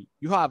day,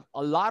 you have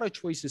a lot of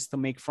choices to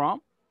make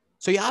from.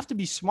 So you have to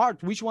be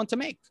smart which one to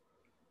make.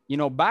 You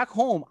know, back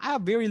home, I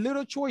have very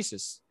little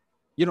choices.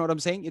 You know what I'm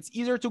saying? It's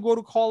easier to go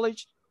to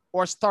college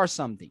or start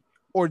something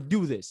or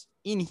do this.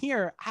 In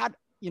here, I had,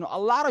 you know, a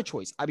lot of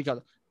choice because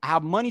I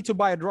have money to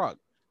buy a drug.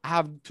 I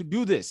have to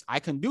do this. I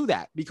can do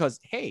that because,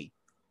 hey,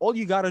 all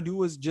you got to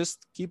do is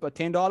just keep a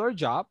 $10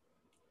 job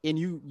and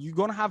you're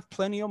going to have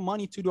plenty of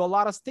money to do a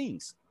lot of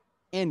things.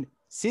 And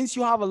since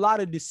you have a lot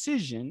of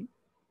decision,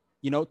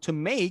 you know, to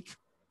make,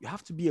 you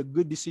have to be a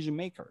good decision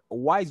maker, a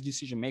wise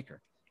decision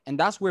maker. And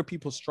that's where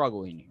people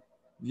struggle in here.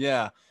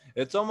 Yeah,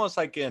 it's almost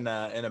like in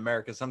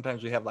America.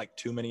 Sometimes we have like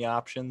too many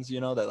options,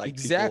 you know, that like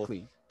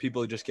Exactly.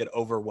 people just get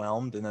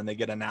overwhelmed and then they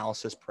get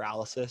analysis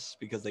paralysis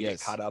because they get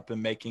Yes. caught up in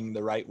making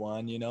the right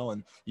one, you know.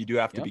 And you do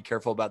have to Yep. be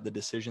careful about the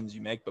decisions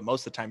you make, but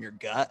most of the time your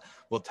gut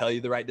will tell you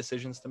the right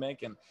decisions to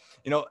make. And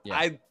you know,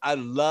 Yeah. I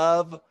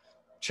love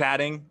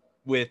chatting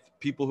with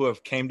people who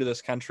have came to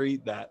this country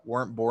that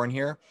weren't born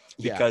here,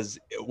 Yeah. because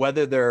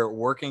whether they're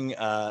working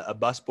a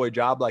busboy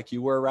job like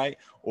you were, right,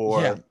 Yeah.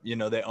 or you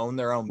know, they own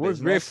their own We're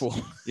business. grateful.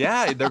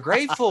 Yeah, they're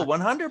grateful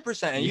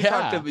 100%. And you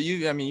talk Yeah. to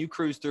you, I mean, you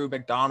cruise through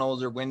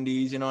McDonald's or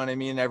Wendy's, you know what I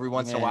mean? Every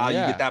once in a Man, while you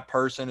yeah. get that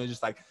person who's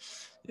just like,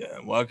 yeah,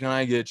 what can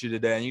I get you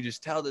today? And you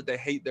just tell that they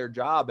hate their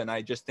job. And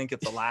I just think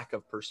it's a lack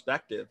of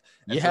perspective.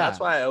 And so that's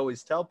Yeah. why I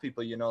always tell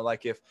people, you know,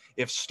 like if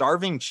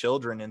starving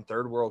children in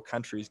third world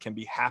countries can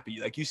be happy,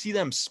 like you see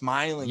them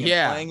smiling and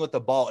Yeah. playing with the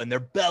ball and their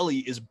belly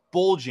is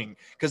bulging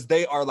because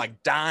they are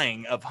like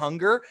dying of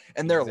hunger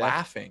and they're Exactly.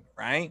 laughing,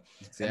 right?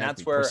 Exactly. And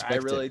that's where I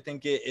Perspective. really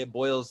think it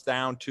boils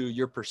down to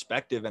your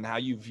perspective and how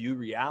you view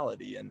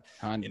reality. And,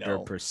 you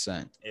know,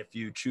 100%. if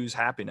you choose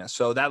happiness.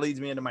 So that leads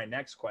me into my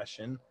next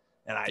question.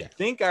 And I Yeah.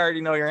 think I already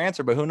know your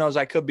answer, but who knows?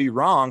 I could be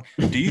wrong.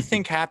 Do you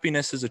think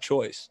happiness is a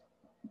choice?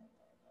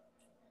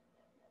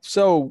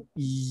 So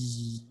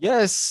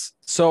yes.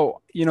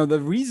 So, you know, the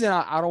reason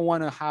I don't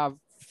want to have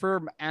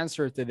firm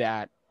answer to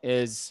that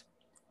is,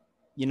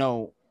 you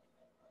know,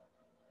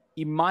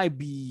 it might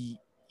be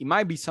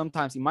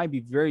sometimes it might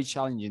be very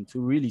challenging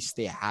to really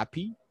stay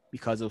happy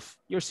because of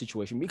your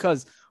situation,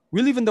 because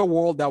we live in the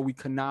world that we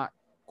cannot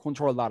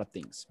control a lot of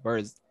things.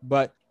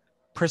 But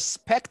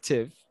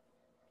perspective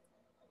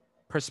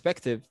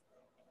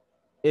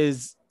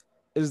is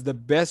the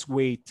best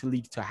way to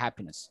lead to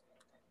happiness,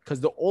 because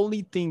the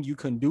only thing you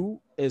can do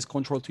is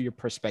control to your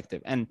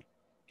perspective. And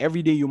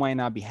every day you might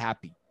not be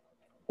happy,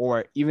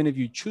 or even if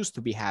you choose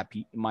to be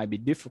happy, it might be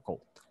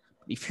difficult.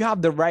 If you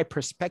have the right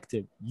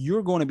perspective,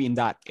 you're going to be in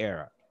that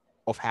era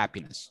of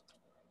happiness.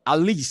 At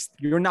least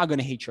you're not going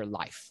to hate your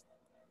life.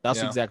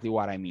 That's exactly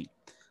what I mean.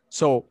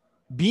 So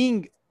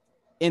being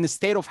in a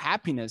state of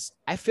happiness,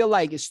 I feel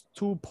like it's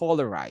too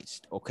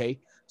polarized. Okay.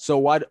 So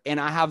what, and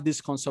I have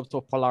this concept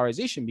of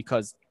polarization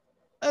because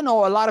I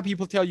know a lot of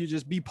people tell you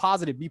just be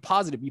positive, be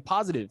positive, be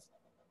positive.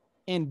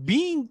 And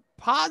being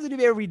positive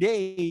every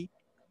day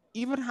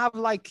even have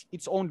like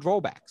its own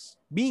drawbacks.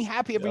 Being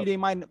happy every day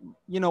might,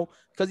 you know,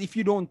 because if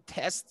you don't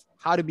test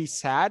how to be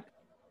sad,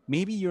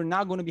 maybe you're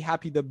not going to be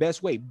happy the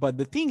best way. But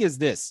the thing is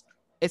this,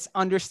 it's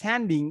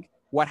understanding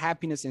what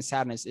happiness and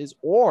sadness is,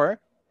 or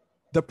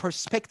the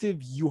perspective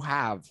you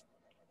have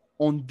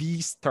on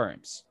these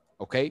terms.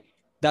 Okay.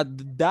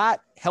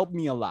 That helped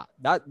me a lot.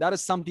 That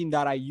is something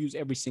that I use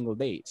every single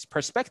day. It's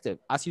perspective.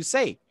 As you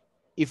say,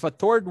 if a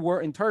third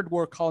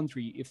world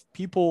country, if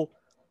people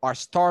are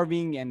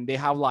starving and they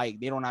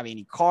don't have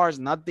any cars,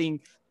 nothing,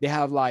 they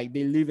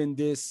live in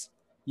this,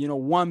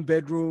 one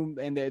bedroom,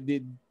 and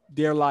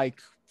they're like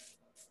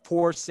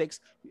 4, 6,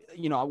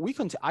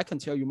 I can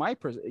tell you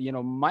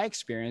my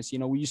experience.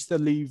 We used to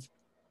live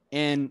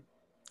in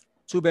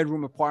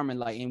 2-bedroom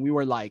apartment, and we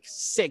were like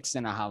 6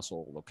 in a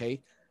household.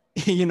 Okay.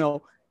 you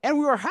know, and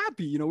we were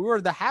happy, we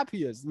were the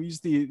happiest. We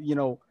used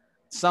to,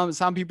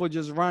 some people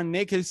just run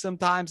naked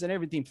sometimes and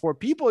everything. For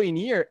people in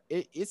here,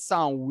 it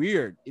sounds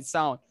weird. It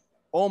sounds,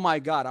 oh my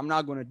God, I'm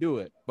not going to do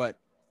it. But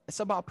it's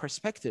about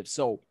perspective.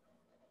 So,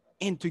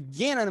 and to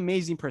gain an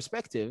amazing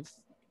perspective,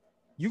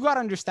 you got to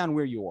understand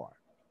where you are.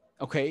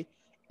 Okay.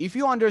 If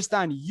you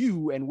understand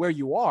you and where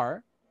you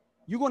are,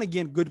 you're going to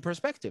gain good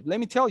perspective. Let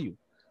me tell you.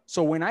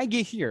 So when I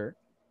get here,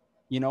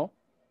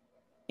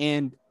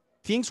 and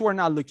things were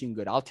not looking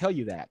good, I'll tell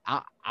you that.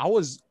 I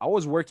was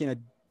working at,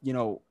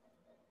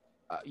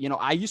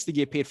 I used to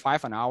get paid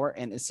 $5 an hour,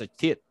 and it's a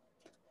tip.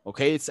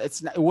 Okay.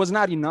 It was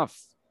not enough.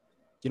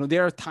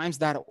 There are times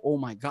that, oh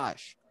my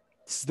gosh,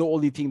 this is the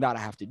only thing that I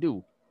have to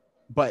do.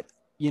 But,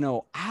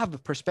 I have a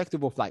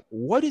perspective of like,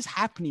 what is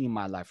happening in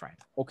my life right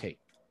now? Okay,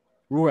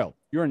 Ruel,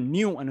 you're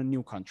new in a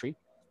new country.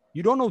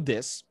 You don't know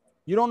this.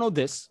 You don't know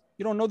this.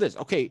 You don't know this.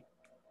 Okay,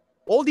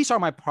 all these are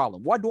my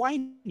problem. What do I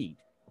need?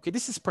 Okay,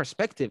 this is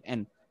perspective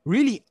and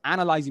really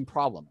analyzing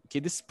problem. Okay,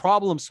 this is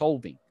problem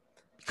solving,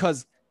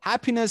 because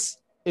happiness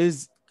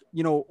is,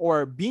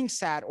 or being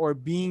sad or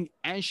being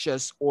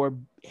anxious or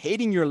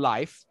hating your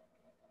life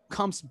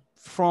comes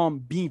from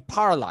being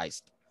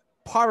paralyzed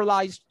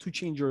to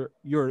change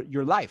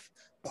your life,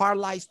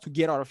 paralyzed to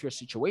get out of your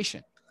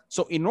situation.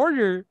 So in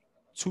order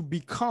to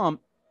become,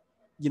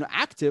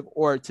 active,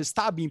 or to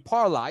stop being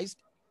paralyzed,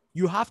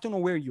 you have to know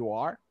where you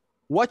are,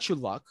 what you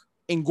lack,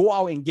 and go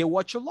out and get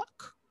what you lack.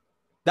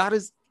 That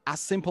is as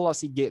simple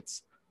as it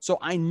gets. So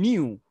I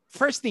knew,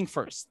 first thing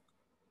first,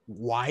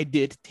 why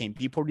did 10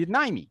 people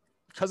deny me?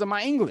 Because of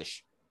my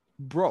English.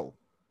 Bro,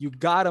 you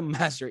gotta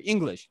master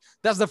English.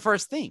 That's the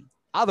first thing.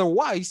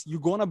 Otherwise, you're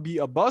gonna be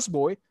a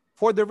busboy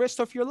for the rest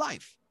of your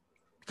life.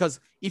 Because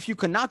if you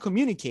cannot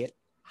communicate,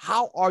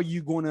 how are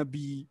you gonna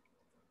be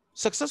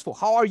successful?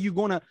 How are you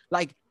gonna,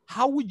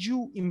 how would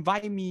you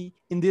invite me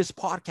in this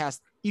podcast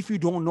if you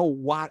don't know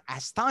what I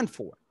stand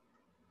for?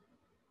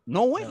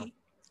 No way. Yeah.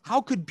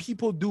 How could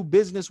people do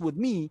business with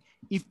me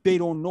if they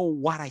don't know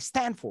what I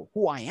stand for,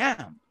 who I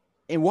am,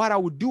 and what I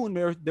would do in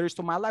the rest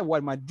of my life,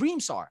 what my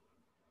dreams are?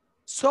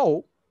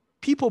 So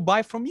people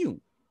buy from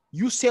you.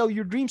 You sell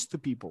your dreams to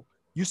people.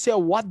 You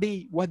sell what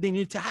they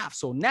need to have.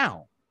 So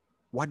now,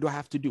 what do I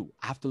have to do?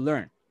 I have to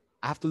learn.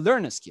 I have to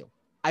learn a skill.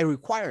 I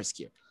require a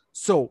skill.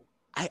 So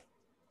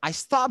I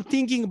stopped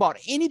thinking about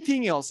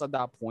anything else at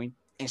that point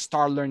and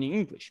start learning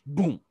English.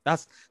 Boom.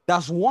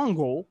 That's one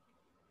goal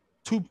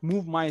to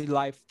move my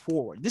life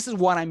forward. This is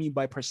what I mean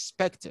by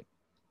perspective.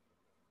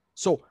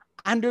 So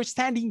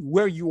understanding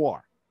where you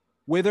are,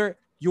 whether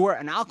you're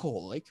an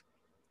alcoholic,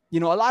 a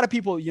lot of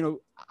people,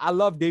 I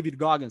love David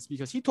Goggins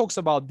because he talks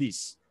about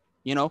this,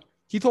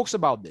 he talks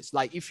about this.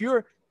 Like if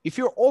you're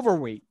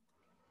overweight,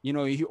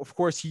 of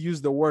course he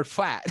used the word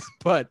fat,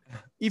 but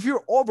if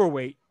you're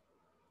overweight,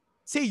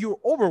 say you're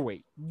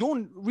overweight,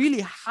 don't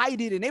really hide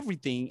it and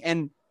everything.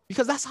 And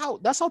because that's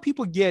how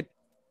people get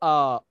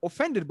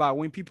offended by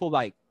when people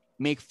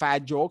make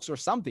fat jokes or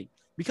something,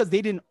 because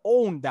they didn't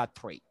own that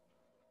trait.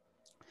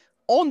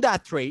 Own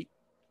that trait,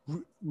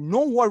 know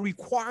what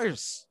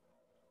requires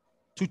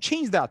to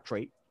change that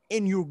trait,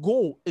 and your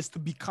goal is to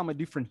become a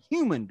different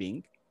human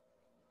being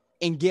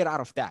and get out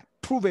of that.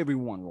 Prove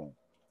everyone wrong.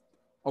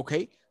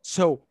 Okay?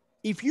 So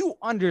if you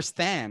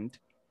understand,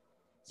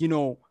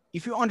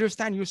 if you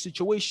understand your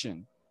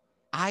situation,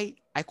 I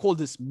call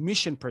this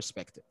mission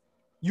perspective.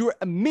 You're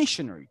a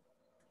missionary.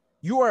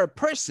 You are a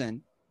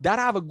person that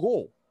have a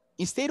goal.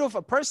 Instead of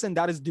a person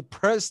that is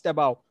depressed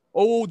about,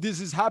 oh, this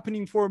is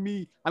happening for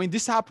me.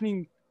 This is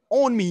happening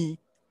on me.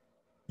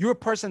 You're a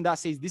person that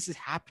says, this is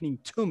happening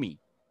to me.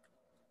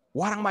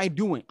 What am I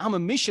doing? I'm a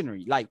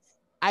missionary.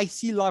 I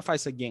see life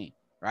as a game,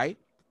 right?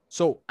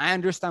 So I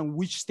understand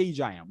which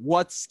stage I am,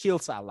 what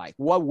skills I like,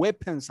 what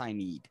weapons I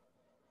need.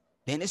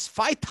 Then it's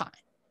fight time.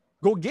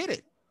 Go get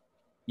it.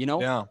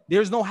 Yeah.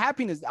 There's no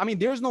happiness.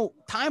 There's no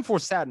time for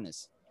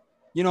sadness.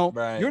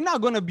 Right. You're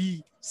not going to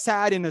be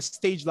sad in a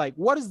stage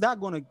what is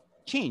that going to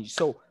change?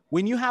 So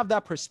when you have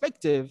that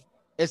perspective,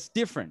 it's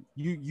different.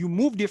 You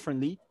move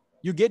differently,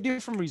 you get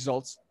different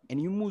results,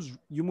 and you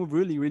move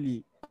really,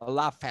 really a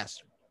lot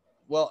faster.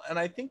 Well, and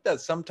I think that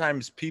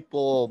sometimes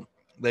people,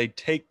 they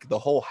take the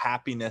whole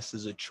happiness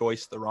as a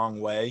choice the wrong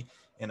way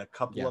in a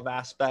couple of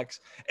aspects.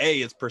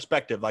 It's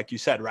perspective, like you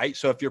said, right?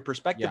 So if your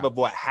perspective of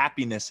what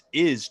happiness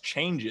is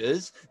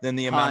changes, then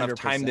the amount 100%. Of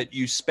time that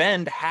you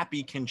spend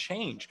happy can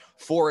change.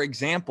 For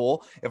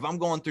example, if I'm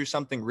going through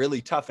something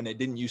really tough and it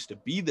didn't used to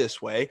be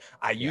this way,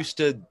 I used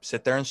to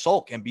sit there and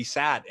sulk and be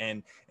sad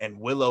and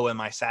wallow in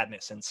my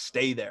sadness and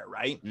stay there,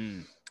 right?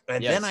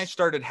 And then I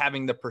started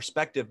having the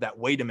perspective that,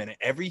 wait a minute,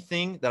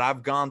 everything that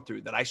I've gone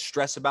through, that I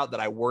stress about, that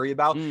I worry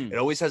about, it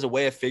always has a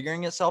way of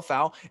figuring itself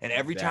out. And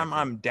every time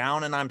I'm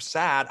down and I'm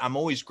sad, I'm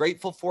always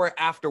grateful for it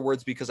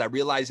afterwards, because I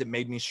realize it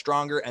made me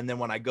stronger. And then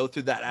when I go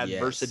through that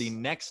adversity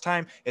next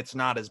time, it's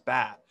not as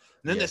bad.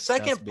 And then the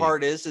second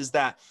part is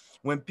that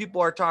when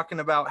people are talking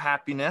about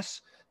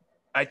happiness,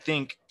 I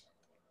think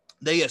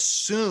they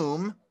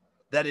assume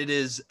that it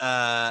is,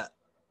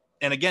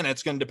 and again,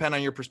 it's going to depend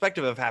on your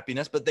perspective of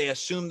happiness, but they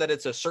assume that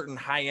it's a certain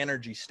high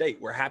energy state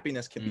where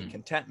happiness can be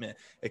contentment.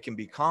 It can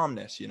be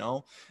calmness, you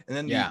know? And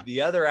then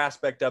the other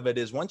aspect of it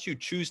is, once you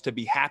choose to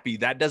be happy,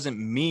 that doesn't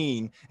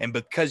mean, and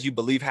because you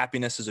believe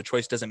happiness is a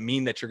choice, doesn't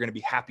mean that you're going to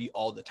be happy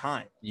all the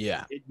time.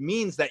 Yeah. It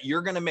means that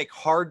you're going to make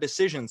hard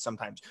decisions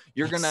sometimes.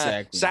 You're going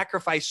to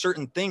sacrifice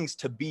certain things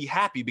to be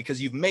happy,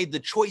 because you've made the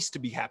choice to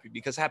be happy,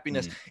 because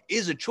happiness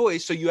is a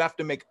choice. So you have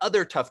to make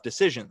other tough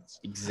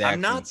decisions. Exactly.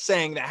 I'm not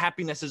saying that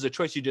happiness is a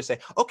choice. You just say,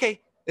 okay,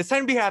 it's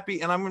time to be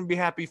happy, and I'm going to be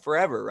happy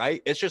forever,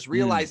 right? It's just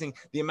realizing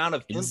the amount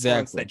of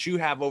influence that you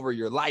have over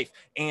your life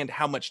and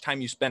how much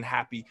time you spend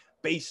happy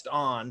based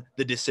on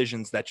the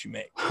decisions that you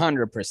make.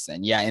 100%.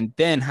 Yeah. And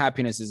then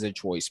happiness is a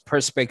choice.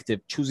 Perspective,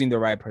 choosing the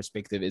right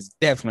perspective is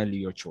definitely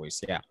your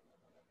choice. Yeah.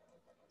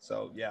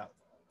 So, yeah.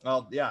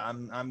 Well, yeah,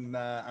 I'm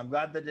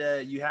glad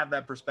that you have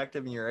that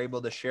perspective and you're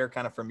able to share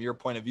kind of from your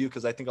point of view,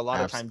 because I think a lot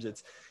of times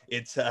it's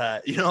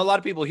you know, a lot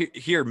of people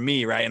hear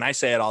me, right, and I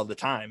say it all the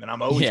time, and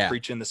I'm always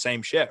preaching the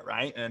same shit,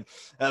 right? And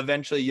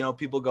eventually, you know,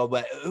 people go,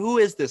 but who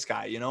is this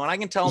guy, you know? And I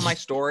can tell my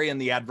story and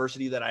the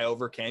adversity that I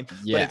overcame,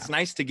 but it's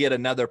nice to get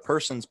another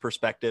person's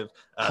perspective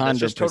that's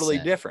just totally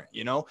different,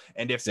 you know?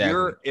 And if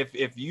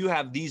if you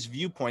have these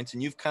viewpoints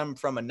and you've come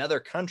from another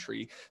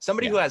country,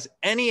 somebody who has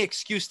any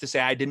excuse to say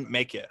I didn't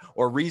make it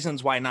or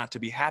reasons why not to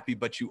be happy,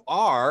 but you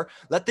are,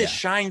 let this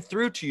shine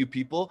through to you,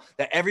 people,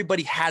 that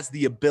everybody has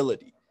the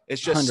ability. It's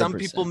just 100%. Some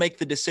people make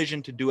the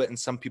decision to do it and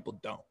some people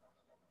don't.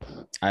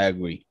 I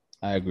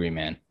agree,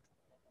 man.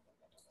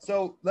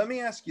 So let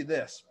me ask you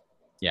this.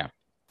 Yeah.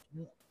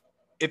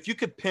 If you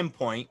could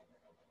pinpoint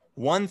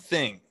one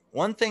thing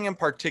in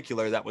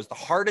particular that was the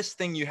hardest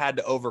thing you had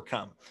to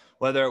overcome,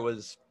 whether it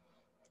was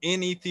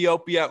in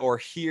Ethiopia or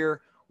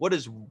here, what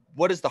is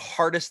the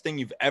hardest thing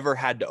you've ever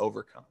had to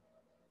overcome?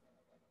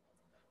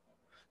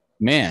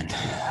 Man,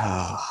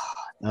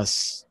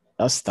 that's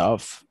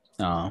tough.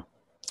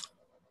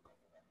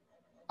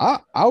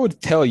 I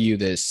would tell you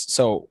this.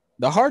 So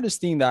the hardest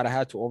thing that I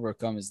had to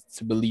overcome is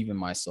to believe in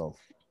myself,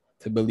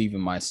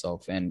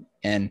 and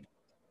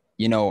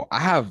you know, I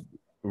have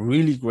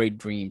really great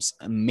dreams,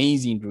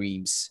 amazing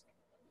dreams,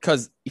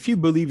 because if you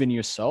believe in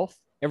yourself,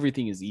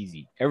 everything is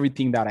easy.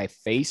 Everything that I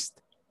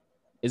faced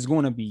is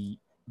going to be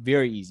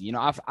very easy. You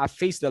know, I've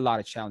faced a lot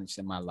of challenges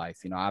in my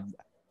life. You know,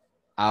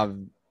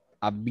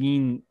 I've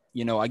been,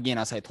 you know, again,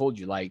 as I told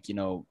you, like, you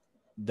know,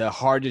 the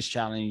hardest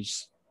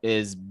challenge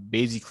is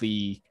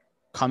basically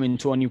coming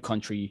to a new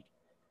country.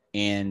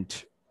 And,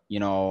 you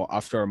know,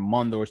 after a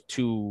month or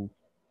two,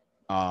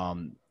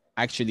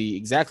 actually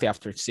exactly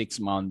after 6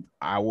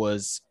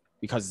 months,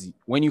 because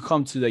when you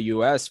come to the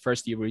US,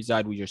 first you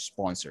reside with your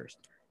sponsors.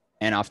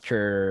 And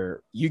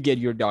after you get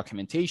your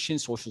documentation,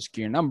 social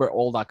security number,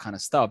 all that kind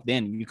of stuff,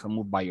 then you can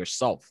move by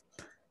yourself.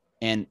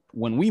 And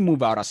when we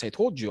move out, as I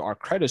told you, our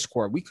credit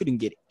score, we couldn't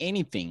get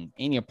anything,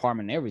 any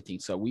apartment, everything.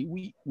 So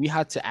we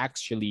had to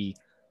actually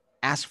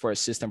ask for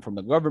assistance from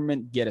the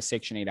government, get a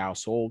Section 8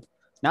 household.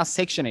 Not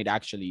Section 8,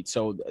 actually.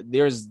 So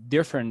there's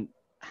different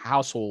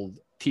household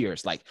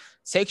tiers. Like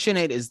Section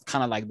 8 is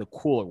kind of like the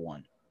cooler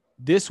one.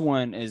 This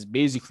one is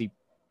basically,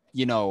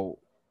 you know,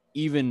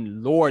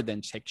 even lower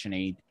than Section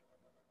 8,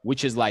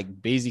 which is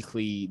like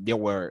basically they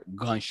were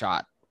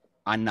gunshot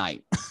at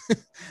night.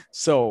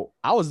 So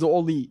I was the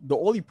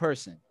only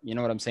person, you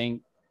know what I'm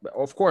saying?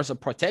 Of course, a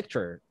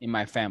protector in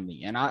my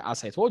family. And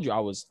as I told you, I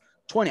was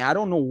 20. I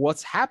don't know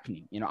what's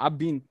happening. You know, I've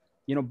been,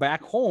 you know,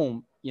 back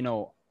home, you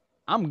know,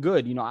 I'm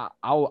good. You know,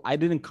 I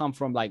didn't come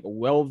from like a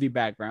wealthy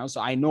background.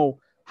 So I know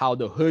how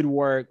the hood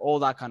work, all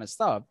that kind of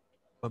stuff.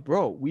 But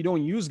bro, we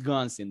don't use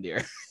guns in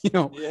there. You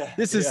know,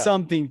 this is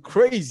something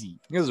crazy.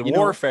 This is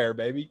warfare,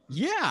 baby.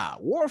 Yeah,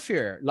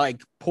 warfare.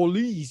 Like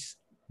police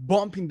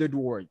bumping the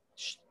door,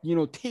 you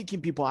know,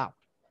 taking people out.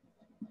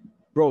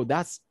 Bro,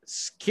 that's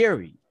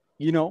scary,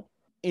 you know?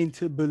 And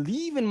to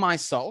believe in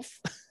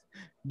myself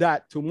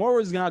that tomorrow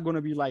is not going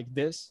to be like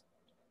this.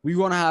 We're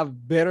going to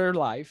have better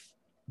life,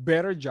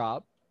 better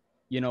job,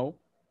 you know,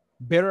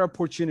 better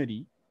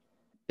opportunity.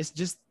 It's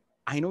just,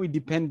 I know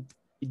everything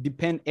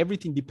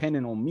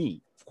dependent on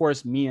me. Of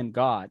course, me and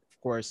God,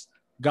 of course,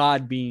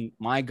 God being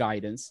my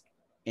guidance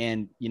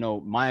and, you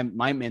know, my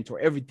mentor,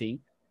 everything,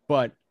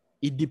 but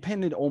it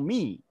depended on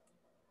me.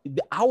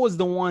 I was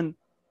the one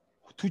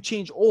to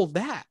change all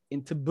that,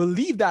 and to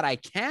believe that I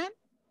can.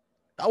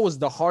 That was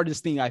the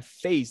hardest thing I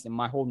faced in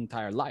my whole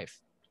entire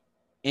life.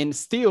 And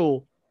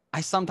still,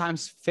 I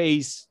sometimes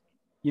face,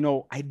 you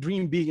know, I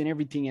dream big and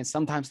everything. And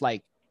sometimes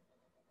like,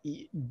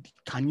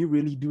 can you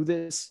really do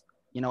this?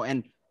 You know,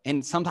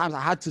 and sometimes I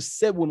had to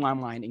sit with my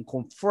mind and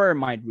confirm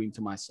my dream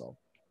to myself.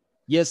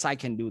 Yes, I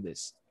can do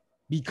this.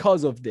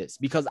 because of this,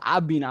 because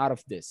I've been out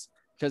of this,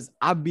 because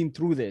I've been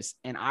through this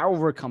and I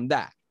overcome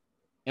that.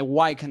 And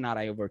why cannot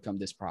I overcome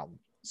this problem?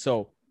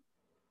 So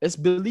it's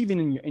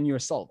believing in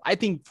yourself. I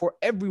think for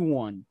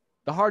everyone,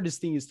 the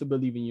hardest thing is to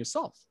believe in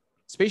yourself,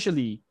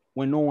 especially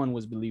when no one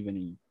was believing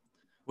in you.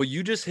 Well,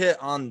 you just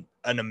hit on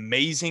an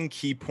amazing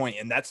key point,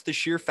 and that's the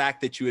sheer fact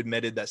that you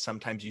admitted that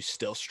sometimes you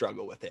still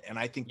struggle with it. And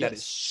I think that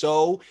is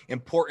so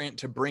important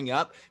to bring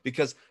up,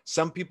 because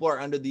some people are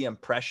under the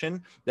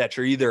impression that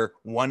you're either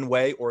one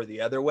way or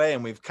the other way.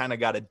 And we've kind of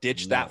got to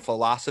ditch that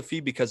philosophy,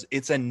 because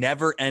it's a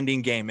never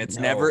ending game. It's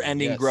never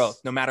ending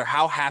growth. No matter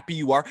how happy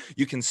you are,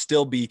 you can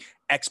still be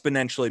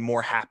exponentially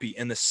more happy.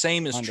 And the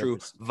same is 100%. True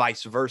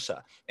vice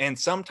versa. And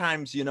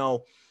sometimes, you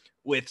know,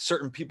 with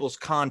certain people's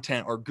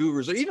content or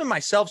gurus or even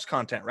myself's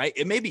content, right?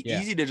 It may be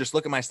easy to just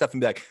look at my stuff and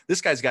be like,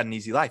 this guy's got an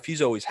easy life.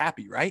 He's always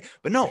happy, right?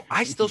 But no,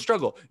 I still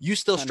struggle. You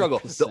still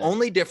struggle. 100%. The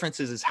only difference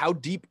is how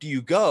deep do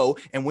you go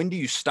and when do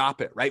you stop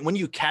it, right? When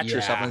do you catch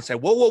yourself and say,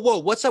 whoa,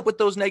 what's up with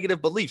those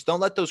negative beliefs? Don't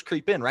let those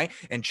creep in, right?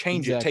 And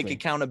change it, take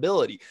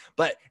accountability.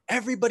 But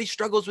everybody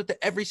struggles with it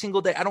every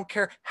single day. I don't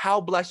care how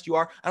blessed you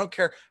are. I don't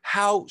care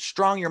how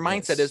strong your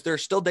mindset is. There are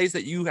still days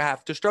that you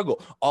have to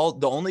struggle.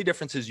 The only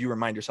difference is you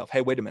remind yourself,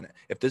 hey, wait a minute.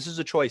 If this is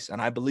a choice and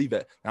I believe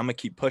it, I'm gonna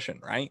keep pushing,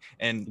 right?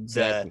 And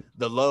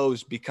the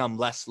lows become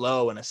less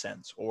low in a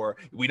sense, or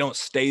we don't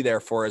stay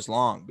there for as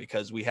long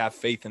because we have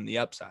faith in the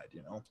upside,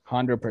 you know.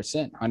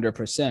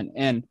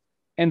 100%.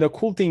 And the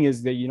cool thing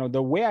is that, you know,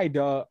 the way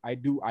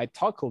I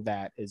tackle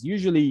that is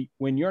usually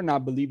when you're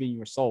not believing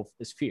yourself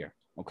is fear.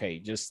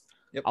 Okay,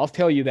 I'll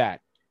tell you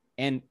that.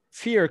 And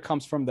fear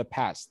comes from the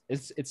past.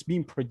 It's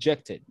being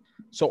projected.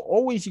 So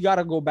always you got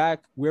to go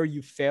back where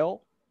you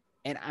fail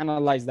and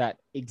analyze that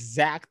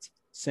exact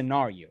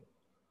scenario.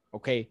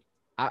 Okay.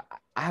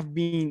 I've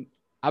been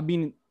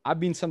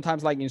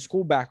sometimes, like in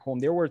school back home,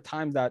 there were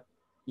times that,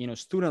 you know,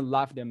 students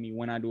laughed at me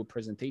when I do a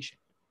presentation.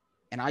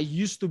 And I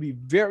used to be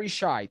very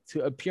shy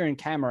to appear in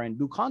camera and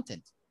do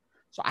content.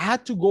 So I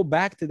had to go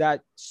back to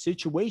that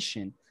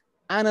situation,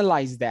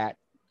 analyze that,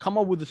 come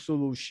up with a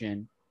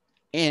solution,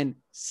 and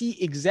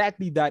see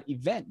exactly that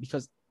event.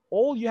 Because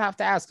all you have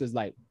to ask is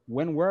like,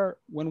 when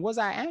was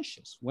I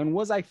anxious? When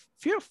was I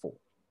fearful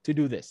to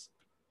do this?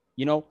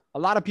 You know, a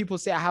lot of people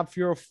say I have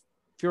fear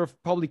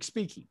of public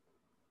speaking.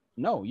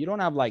 No, you don't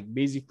have like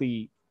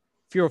basically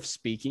fear of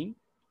speaking.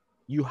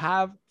 You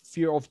have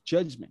fear of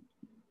judgment,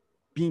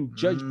 being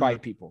judged by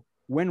people.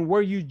 When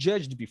were you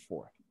judged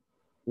before?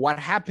 What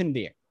happened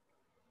there?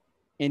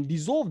 And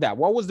dissolve that.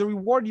 What was the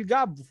reward you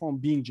got from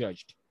being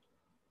judged?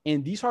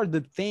 And these are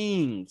the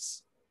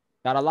things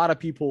that a lot of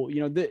people, you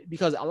know,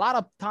 because a lot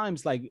of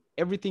times, like,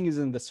 everything is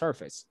in the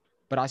surface.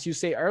 But as you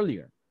say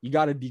earlier, you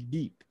got to dig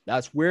deep.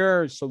 That's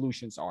where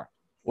solutions are.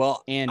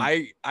 Well, and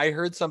I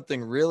heard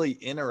something really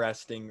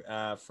interesting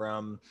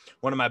from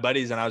one of my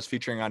buddies, and I was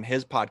featuring on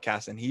his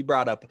podcast, and he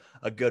brought up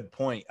a good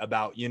point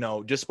about, you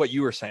know, just what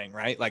you were saying,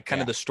 right? Like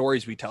kind of the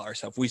stories we tell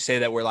ourselves. We say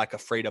that we're like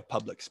afraid of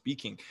public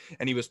speaking.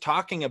 And he was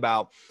talking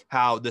about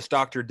how this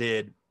doctor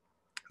did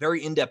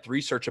very in-depth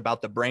research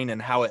about the brain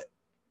and how it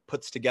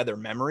puts together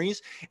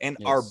memories, and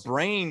our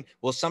brain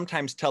will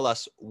sometimes tell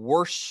us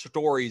worse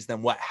stories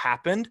than what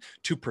happened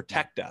to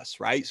protect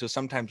us, right? So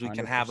sometimes we 100%.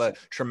 Can have a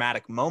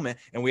traumatic moment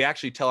and we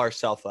actually tell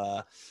ourselves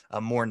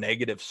a more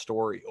negative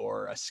story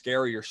or a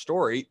scarier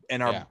story,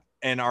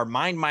 and our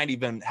mind might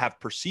even have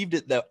perceived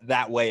it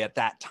that way at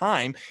that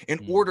time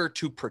in order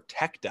to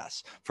protect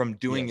us from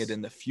doing it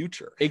in the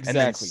future.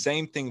 Exactly. And then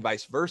same thing,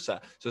 vice versa.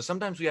 So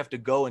sometimes we have to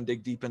go and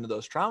dig deep into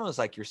those traumas,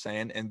 like you're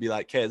saying, and be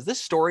like, okay, is this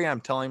story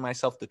I'm telling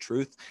myself the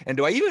truth? And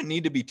do I even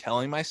need to be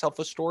telling myself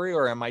a story,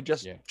 or am I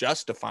just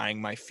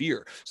justifying my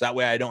fear? So that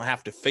way I don't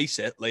have to face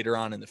it later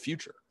on in the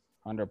future.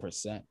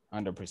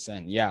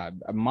 100%. Yeah.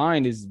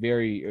 Mind is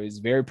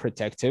very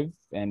protective.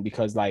 And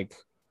because, like,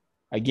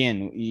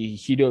 again,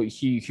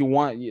 he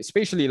want,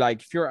 especially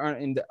like if you're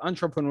in the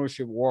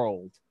entrepreneurship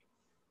world,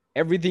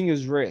 everything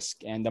is risk,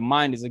 and the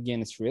mind is,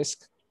 again, it's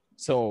risk.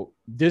 So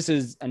this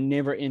is a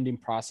never ending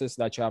process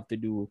that you have to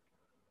do,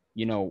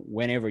 you know,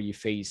 whenever you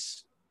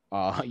face,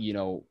 you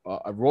know,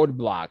 a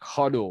roadblock,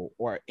 hurdle,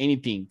 or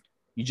anything.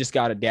 You just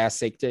got to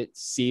dissect it,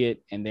 see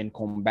it, and then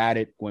combat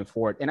it going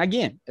forward. And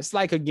again, it's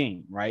like a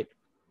game, right?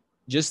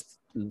 Just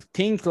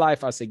think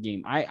life as a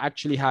game. I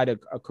actually had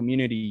a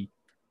community,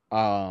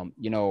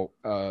 you know,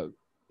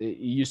 it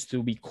used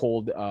to be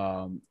called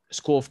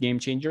School of Game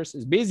Changers.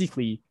 It's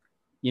basically,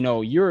 you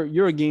know,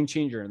 you're a game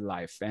changer in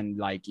life, and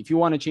like if you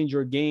want to change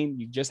your game,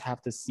 you just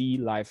have to see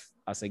life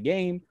as a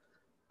game.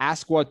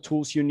 Ask what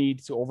tools you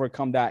need to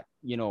overcome that,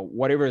 you know,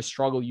 whatever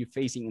struggle you're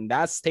facing in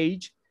that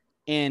stage.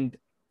 And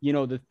you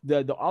know,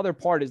 the other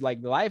part is like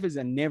life is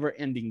a never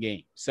ending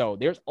game, so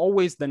there's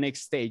always the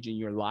next stage in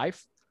your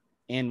life.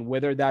 And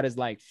whether that is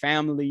like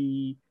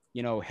family,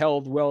 you know,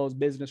 health, wealth,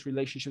 business,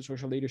 relationships,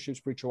 social leadership,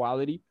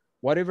 spirituality,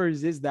 whatever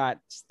it is that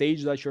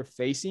stage that you're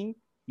facing,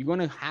 you're going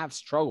to have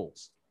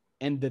struggles.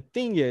 And the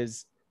thing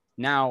is,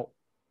 now,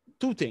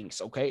 two things,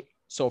 okay?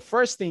 So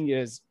first thing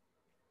is,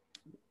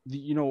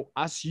 you know,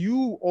 as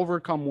you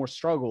overcome more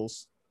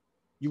struggles,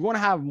 you're going to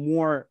have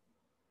more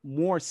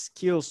more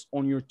skills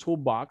on your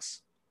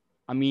toolbox.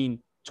 I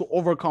mean, to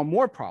overcome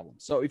more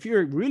problems. So if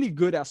you're really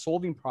good at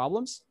solving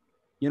problems,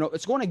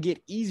 it's going to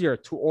get easier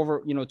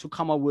to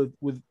come up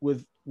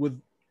with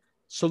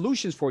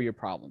solutions for your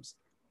problems.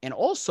 And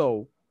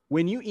also,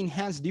 when you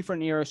enhance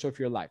different areas of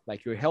your life,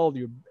 like your health,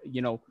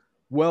 your,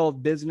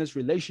 wealth, business,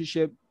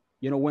 relationship,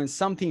 when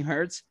something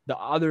hurts, the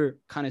other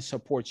kind of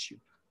supports you.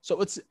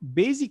 So it's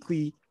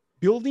basically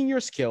building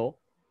your skill,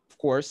 of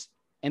course,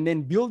 and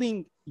then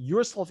building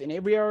yourself in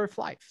every area of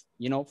life,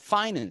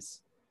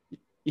 finance,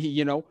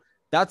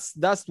 that's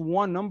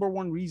number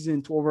one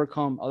reason to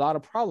overcome a lot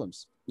of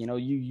problems.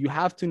 You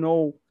have to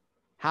know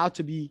how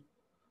to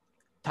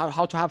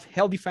have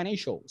healthy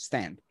financial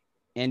stand.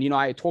 And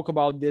I talk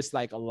about this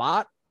like a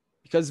lot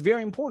because it's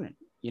very important.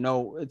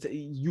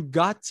 You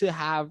got to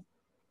have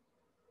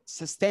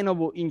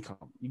sustainable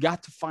income. You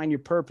got to find your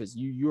purpose.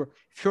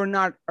 If you're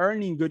not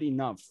earning good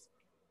enough,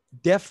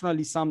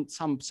 definitely some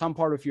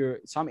part of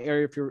some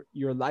area of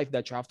your life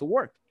that you have to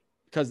work,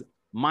 because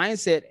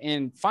mindset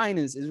and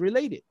finance is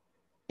related.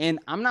 And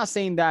I'm not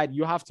saying that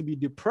you have to be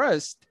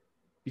depressed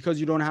because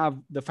you don't have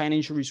the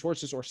financial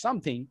resources or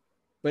something,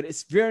 but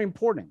it's very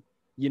important.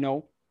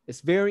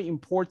 It's very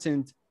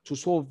important to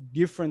solve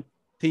different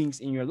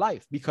things in your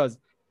life, because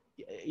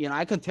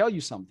I can tell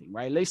you something,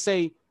 right? Let's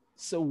say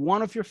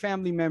one of your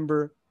family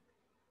member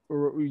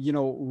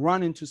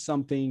run into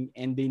something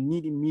and they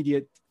need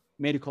immediate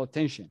medical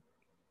attention,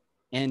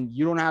 and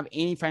you don't have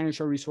any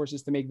financial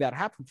resources to make that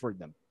happen for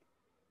them.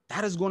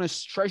 That is going to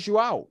stress you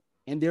out,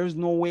 and there's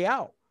no way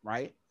out,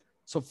 right?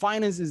 So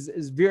finance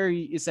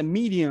it's a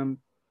medium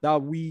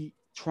that we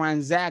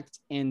transact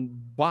and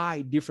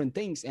buy different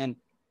things, and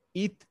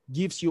it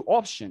gives you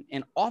option,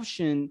 and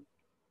option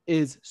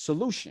is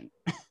solution,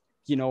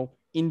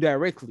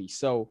 indirectly.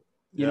 So,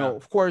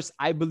 of course,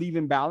 I believe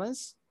in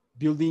balance,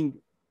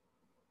 building,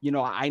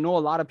 I know a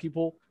lot of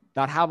people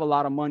that have a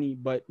lot of money,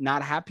 but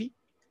not happy,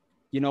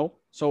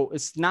 so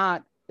it's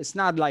not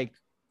like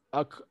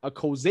a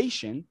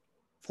causation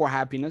for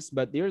happiness,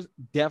 but there's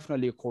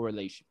definitely a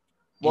correlation.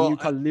 Well, and you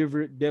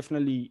can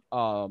definitely,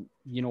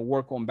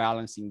 work on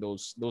balancing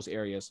those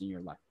areas in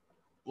your life.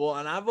 Well,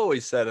 and I've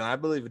always said, and I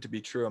believe it to be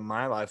true in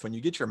my life, when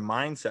you get your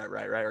mindset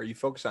right, or you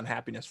focus on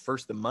happiness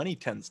first, the money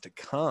tends to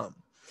come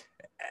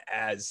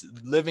as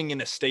living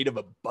in a state of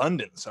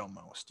abundance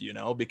almost,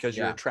 because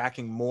you're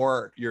attracting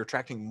more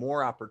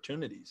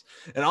opportunities.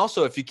 And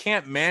also, if you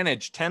can't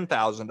manage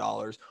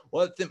 $10,000,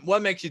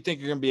 what makes you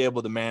think you're going to be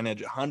able to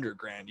manage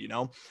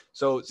 $100,000,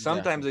 So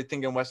sometimes I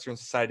think in Western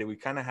society, we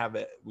have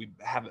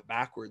it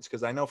backwards.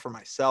 Cause I know for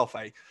myself,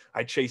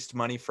 I chased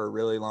money for a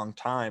really long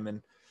time,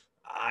 and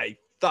I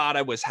thought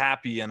I was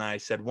happy. And I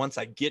said, once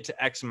I get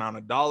to X amount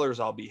of dollars,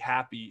 I'll be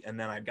happy. And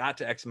then I got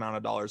to X amount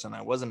of dollars and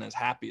I wasn't as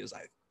happy as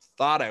I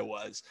thought I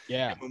was.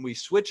 Yeah. And when we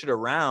switch it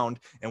around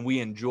and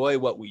we enjoy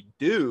what we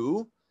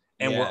do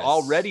and we're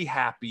already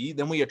happy,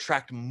 then we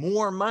attract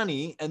more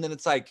money. And then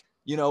it's like,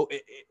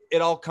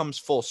 it all comes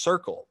full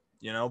circle,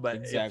 but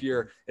exactly.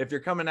 if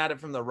you're coming at it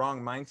from the wrong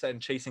mindset and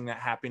chasing that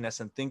happiness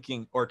and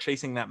thinking, or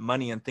chasing that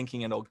money and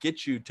thinking it'll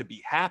get you to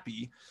be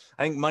happy,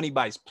 I think money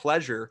buys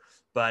pleasure,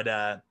 but,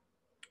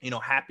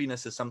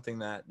 happiness is something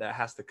that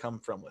has to come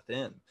from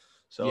within.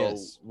 So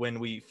when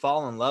we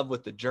fall in love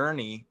with the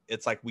journey,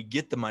 it's like we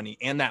get the money,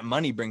 and that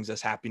money brings us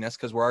happiness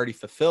because we're already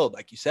fulfilled,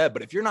 like you said.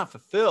 But if you're not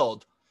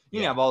fulfilled, you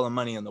can have all the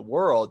money in the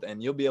world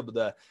and you'll be able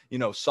to,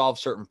 solve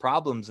certain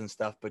problems and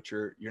stuff, but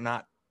you're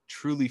not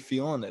truly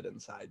feeling it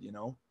inside,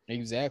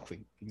 Exactly.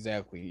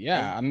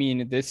 Yeah. I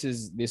mean,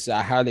 this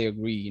I highly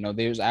agree.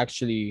 There's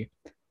actually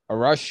a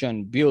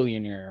Russian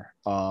billionaire,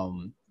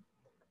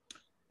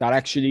 that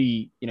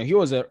actually, he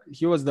was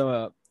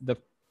the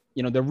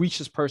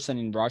richest person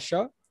in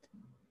Russia.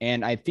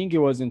 And I think it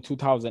was in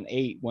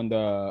 2008 when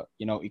the,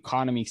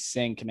 economy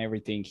sank and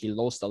everything, he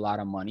lost a lot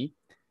of money.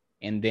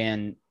 And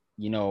then,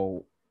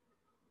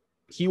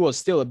 he was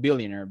still a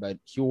billionaire, but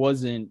he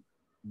wasn't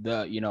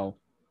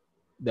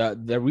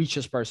the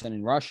richest person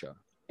in Russia.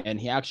 And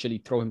he actually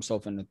threw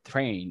himself in a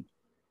train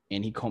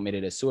and he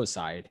committed a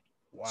suicide.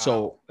 Wow.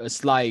 So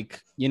it's like,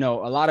 a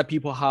lot of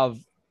people have,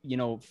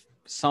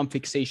 some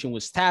fixation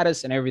with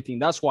status and everything.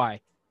 That's why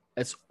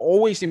it's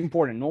always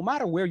important, no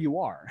matter where you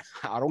are.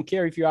 I don't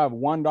care if you have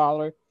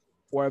 $1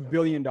 or $1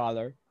 billion.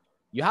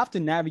 You have to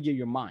navigate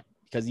your mind,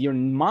 because your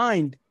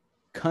mind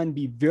can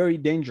be very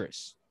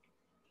dangerous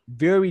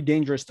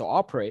to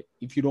operate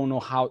if you don't know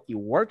how it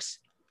works,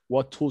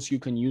 what tools you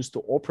can use to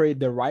operate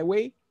the right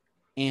way.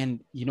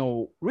 And,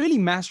 really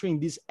mastering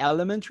these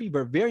elementary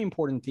but very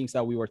important things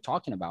that we were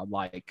talking about,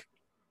 like,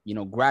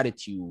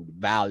 gratitude,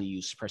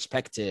 values,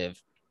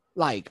 perspective,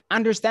 like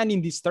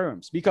understanding these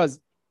terms. Because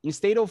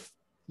instead of,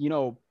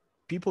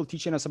 people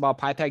teaching us about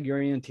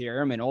Pythagorean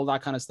theorem and all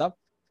that kind of stuff,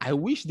 I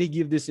wish they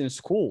give this in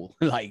school,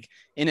 like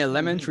in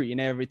elementary and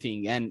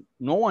everything. And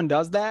no one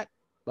does that.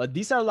 But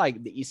these are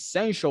like the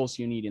essentials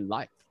you need in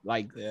life.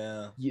 Like,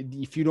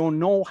 if you don't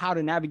know how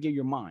to navigate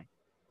your mind,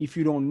 if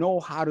you don't know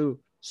how to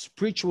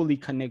spiritually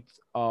connect,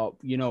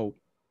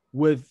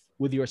 with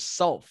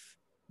yourself,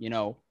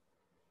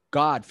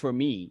 God, for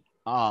me,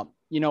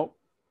 you know,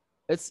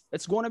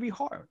 it's going to be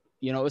hard.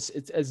 You know,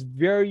 it's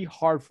very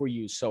hard for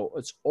you. So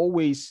it's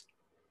always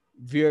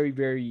very,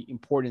 very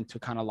important to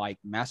kind of like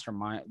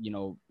mastermind, you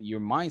know,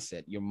 your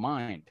mindset, your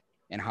mind,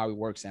 and how it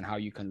works and how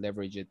you can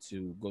leverage it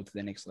to go to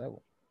the next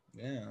level.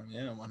 Yeah,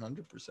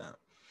 100%.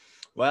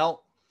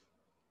 Well,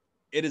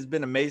 it has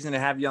been amazing to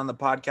have you on the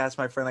podcast,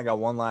 my friend. I got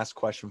one last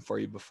question for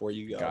you before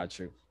you go. Got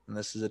you. And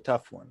this is a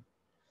tough one.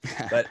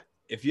 But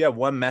if you have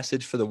one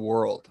message for the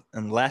world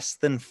in less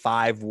than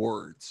 5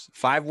 words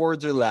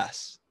or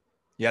less,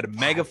 you had a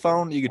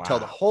megaphone, you could tell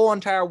the whole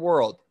entire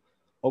world,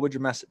 what would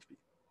your message be?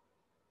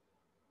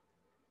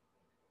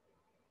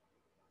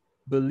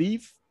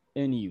 Believe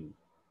in you.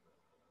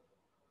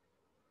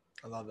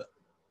 I love it.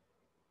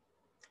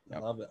 I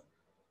Yep. love it.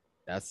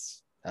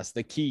 That's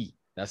the key.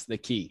 That's the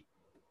key.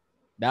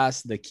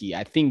 That's the key.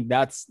 I think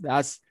that's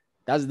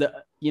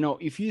the, you know,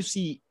 if you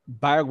see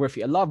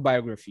biography, I love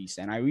biographies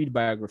and I read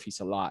biographies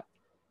a lot.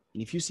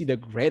 And if you see the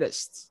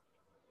greatest,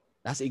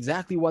 that's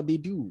exactly what they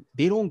do.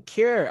 They don't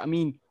care. I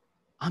mean,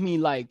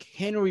 like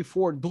Henry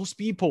Ford, those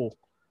people,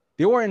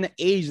 they were in an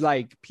age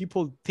like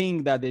people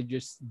think that they're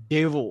just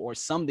devil or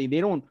something.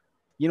 They don't,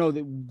 you know,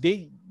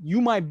 you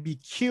might be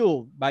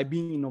killed by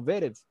being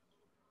innovative,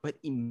 but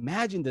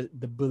imagine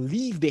the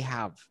belief they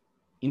have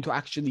into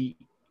actually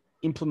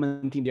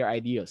implementing their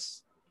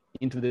ideas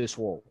into this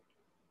world.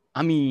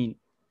 I mean,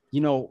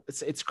 you know,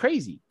 it's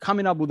crazy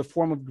coming up with a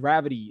form of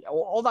gravity,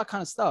 all that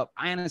kind of stuff.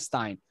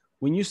 Einstein,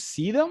 when you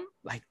see them,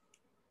 like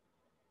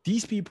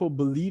these people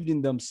believed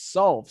in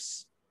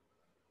themselves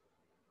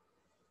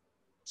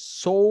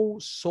so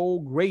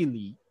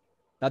greatly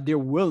that they're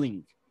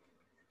willing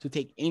to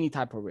take any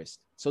type of risk.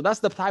 So that's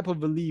the type of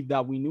belief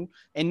that we knew.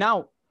 And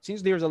now,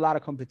 since there's a lot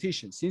of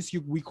competition, since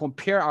we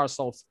compare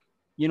ourselves,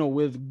 you know,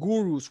 with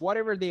gurus,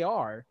 whatever they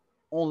are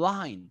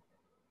online,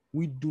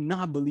 we do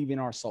not believe in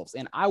ourselves.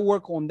 And I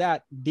work on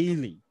that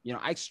daily. You know,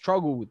 I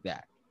struggle with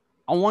that.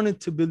 I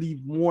wanted to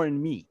believe more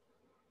in me,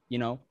 you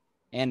know,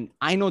 and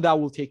I know that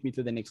will take me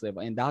to the next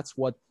level. And that's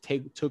what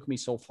took me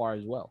so far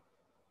as well.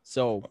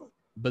 So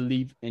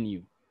believe in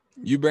you.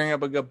 You bring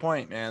up a good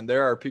point, man.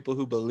 There are people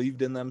who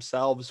believed in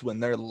themselves when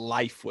their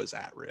life was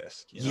at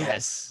risk. You know?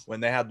 Yes. When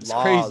they had It's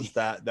laws crazy.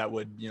 that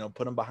would, you know,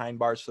 put them behind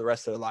bars for the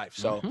rest of their life.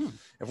 So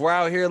if we're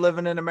out here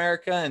living in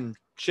America and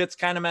shit's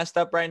kind of messed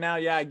up right now,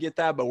 yeah, I get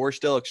that, but we're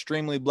still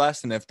extremely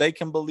blessed. And if they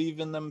can believe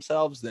in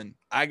themselves, then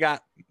I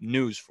got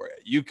news for you.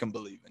 You can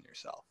believe in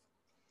yourself.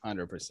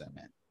 100%,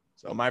 man.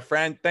 So, my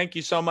friend, thank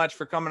you so much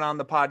for coming on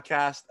the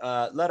podcast.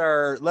 Let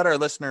our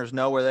listeners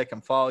know where they can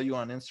follow you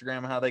on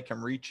Instagram, how they can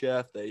reach you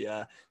if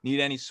they need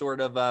any sort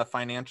of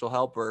financial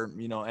help or,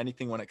 you know,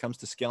 anything when it comes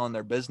to scaling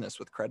their business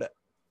with credit.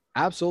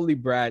 Absolutely,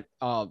 Brad.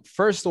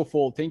 First of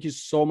all, thank you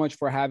so much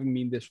for having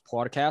me in this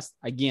podcast.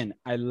 Again,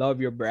 I love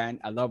your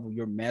brand. I love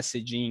your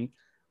messaging.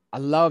 I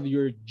love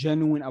your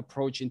genuine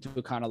approach into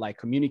kind of like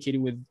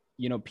communicating with,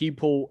 you know,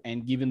 people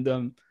and giving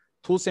them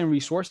tools and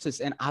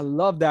resources. And I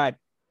love that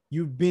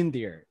you've been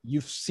there,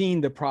 you've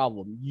seen the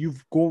problem,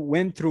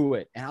 went through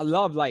it. And I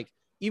love, like,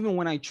 even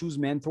when I choose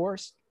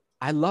mentors,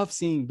 I love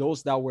seeing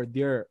those that were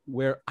there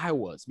where I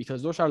was,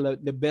 because those are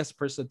the best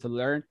person to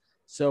learn.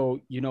 So,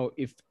 you know,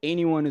 if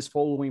anyone is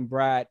following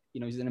Brad, you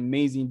know, he's an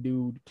amazing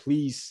dude.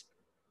 Please,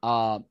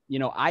 you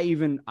know,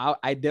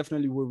 I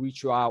definitely will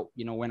reach you out,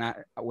 you know, when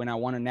I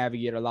want to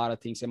navigate a lot of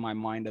things in my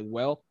mind as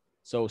well.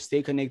 So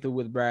stay connected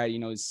with Brad. You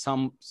know,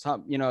 some,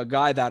 you know, a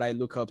guy that I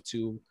look up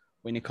to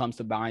when it comes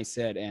to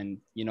mindset and,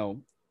 you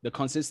know, the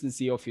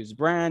consistency of his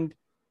brand,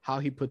 how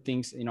he put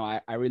things, you know,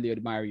 I really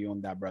admire you on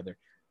that, brother.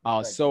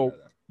 So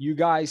you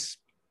guys,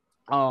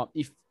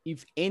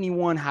 if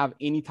anyone have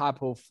any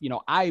type of, you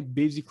know,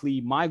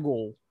 my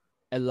goal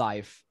in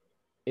life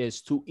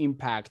is to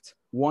impact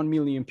 1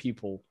 million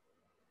people,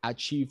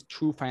 achieve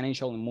true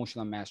financial and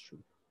emotional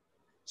mastery.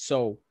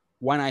 So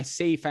when I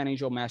say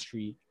financial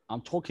mastery, I'm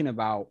talking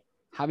about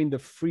having the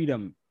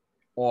freedom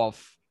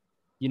of,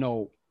 you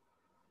know,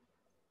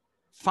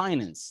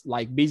 finance,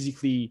 like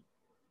basically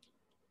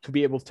to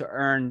be able to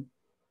earn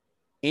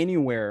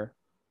anywhere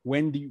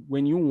when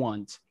you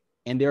want.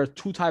 And there are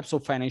 2 types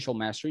of financial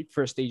mastery: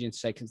 first stage and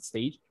second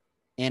stage.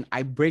 And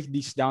I break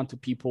this down to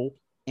people,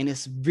 and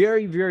it's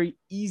very, very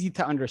easy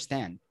to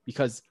understand,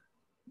 because,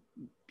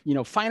 you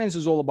know, finance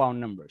is all about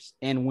numbers.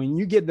 And when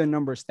you get the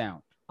numbers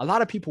down, a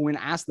lot of people, when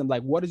I ask them,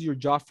 like, what is your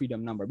job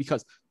freedom number?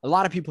 Because a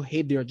lot of people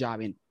hate their job.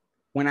 And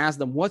when I ask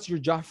them, what's your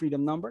job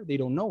freedom number? They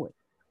don't know it.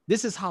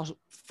 This is how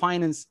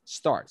finance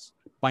starts,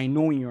 by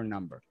knowing your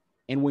number.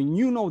 And when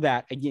you know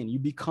that, again, you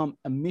become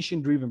a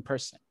mission-driven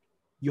person.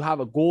 You have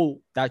a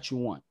goal that you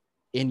want,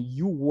 and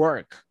you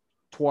work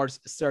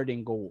towards a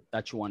certain goal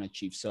that you want to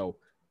achieve. So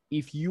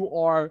if you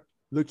are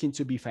looking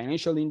to be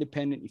financially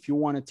independent, if you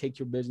want to take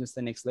your business to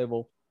the next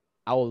level,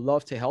 I would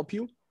love to help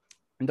you.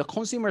 And the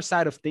consumer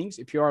side of things,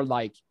 if you are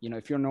like, you know,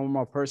 if you're a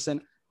normal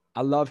person,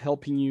 I love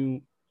helping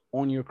you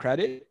on your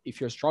credit. If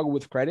you're struggling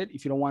with credit,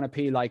 if you don't want to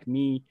pay like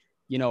me,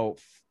 you know,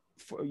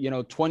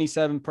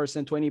 27%,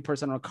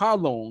 20% on a car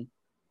loan,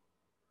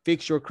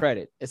 fix your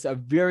credit. It's a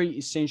very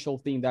essential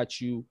thing that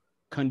you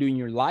can do in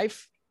your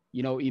life.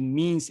 It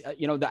means,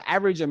 the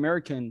average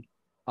American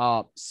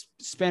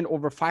spend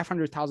over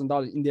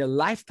 $500,000 in their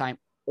lifetime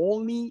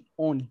only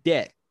on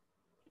debt.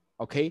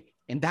 Okay.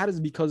 And that is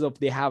because of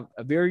they have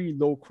a very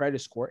low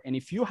credit score. And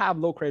if you have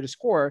low credit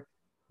score,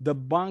 the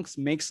banks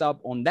makes up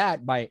on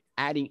that by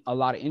adding a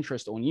lot of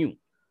interest on you.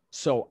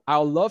 So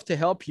I'll love to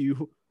help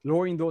you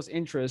lowering those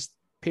interests,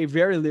 pay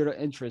very little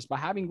interest by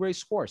having great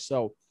scores.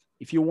 So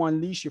if you want to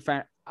unleash if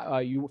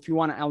you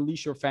want to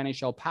unleash your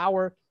financial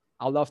power,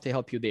 I'll love to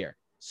help you there.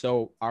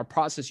 So our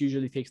process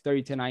usually takes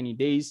 30 to 90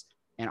 days.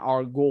 And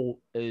our goal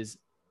is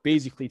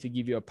basically to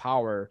give you a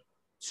power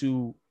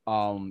to,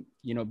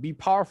 be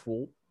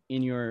powerful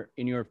in your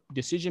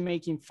decision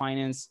making,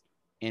 finance,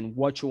 and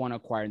what you want to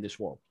acquire in this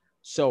world.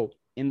 So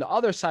in the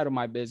other side of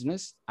my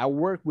business, I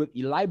work with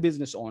elite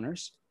business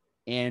owners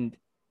and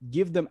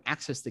give them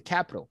access to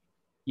capital.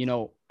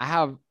 I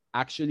have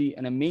actually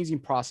an amazing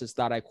process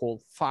that I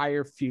call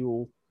Fire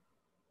Fuel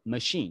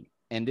Machine.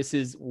 And this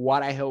is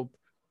what I help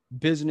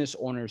business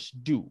owners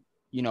do.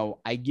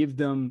 I give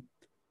them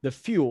the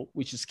fuel,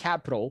 which is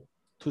capital,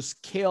 to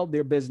scale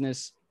their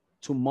business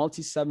to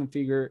multi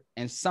 7-figure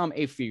and some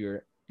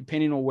 8-figure,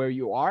 depending on where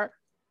you are.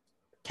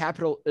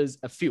 Capital is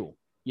a fuel.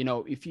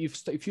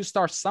 If you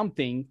start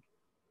something,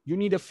 you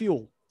need a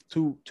fuel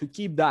to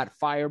keep that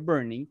fire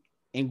burning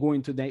and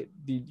going to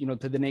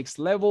to the next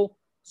level.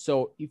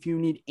 So if you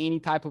need any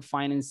type of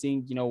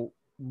financing,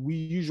 we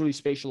usually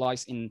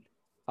specialize in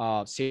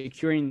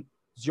securing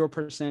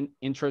 0%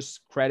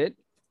 interest credit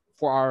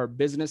for our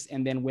business.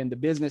 And then when the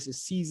business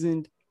is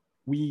seasoned,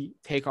 we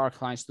take our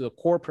clients to the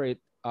corporate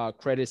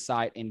credit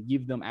side and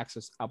give them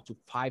access up to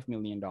 $5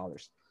 million.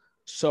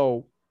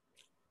 So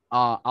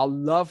I'll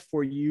love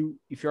for you,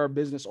 if you're a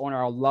business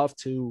owner, I'll love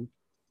to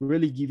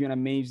really give you an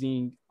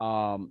amazing,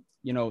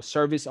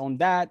 service on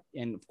that.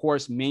 And of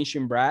course,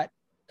 mention Brad,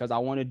 because I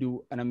want to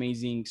do an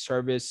amazing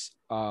service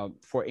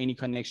for any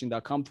connection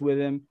that comes with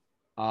him.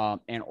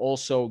 And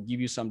also give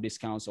you some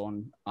discounts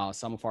on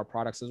some of our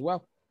products as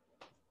well.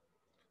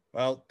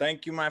 Well,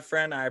 thank you, my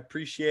friend. I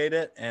appreciate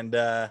it. And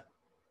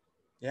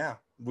yeah,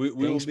 we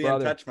will be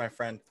brother. In touch, my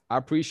friend. I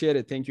appreciate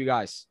it. Thank you,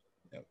 guys.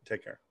 Yep,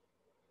 take care.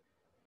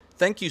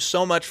 Thank you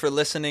so much for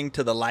listening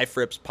to the Life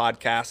Rips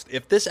podcast.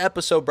 If this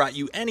episode brought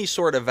you any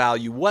sort of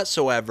value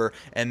whatsoever,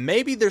 and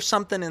maybe there's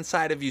something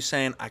inside of you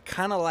saying, I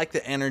kind of like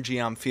the energy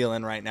I'm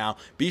feeling right now,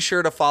 be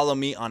sure to follow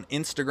me on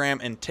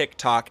Instagram and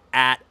TikTok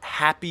at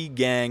Happy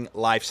Gang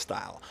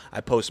Lifestyle.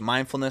 I post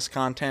mindfulness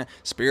content,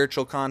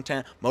 spiritual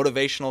content,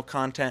 motivational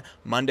content,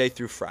 Monday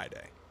through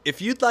Friday. If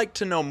you'd like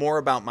to know more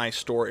about my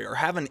story or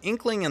have an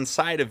inkling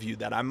inside of you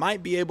that I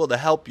might be able to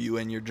help you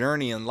in your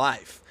journey in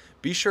life,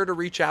 be sure to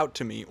reach out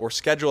to me or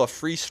schedule a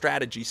free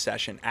strategy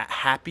session at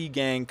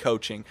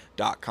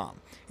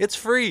happygangcoaching.com. It's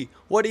free.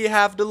 What do you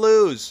have to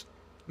lose?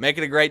 Make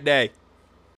it a great day.